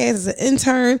podcast as an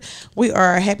intern? We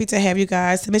are happy to have you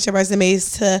guys. Submit your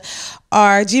resumes to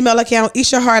our Gmail account,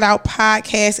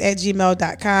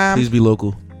 eatyourheartoutpodcast@gmail.com. Please be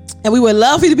local. And we would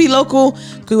love for you to be local.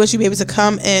 We want you to be able to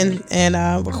come in and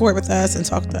record with us and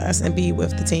talk to us and be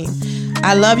with the team.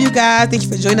 I love you guys. Thank you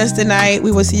for joining us tonight.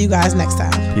 We will see you guys next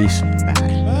time. Peace.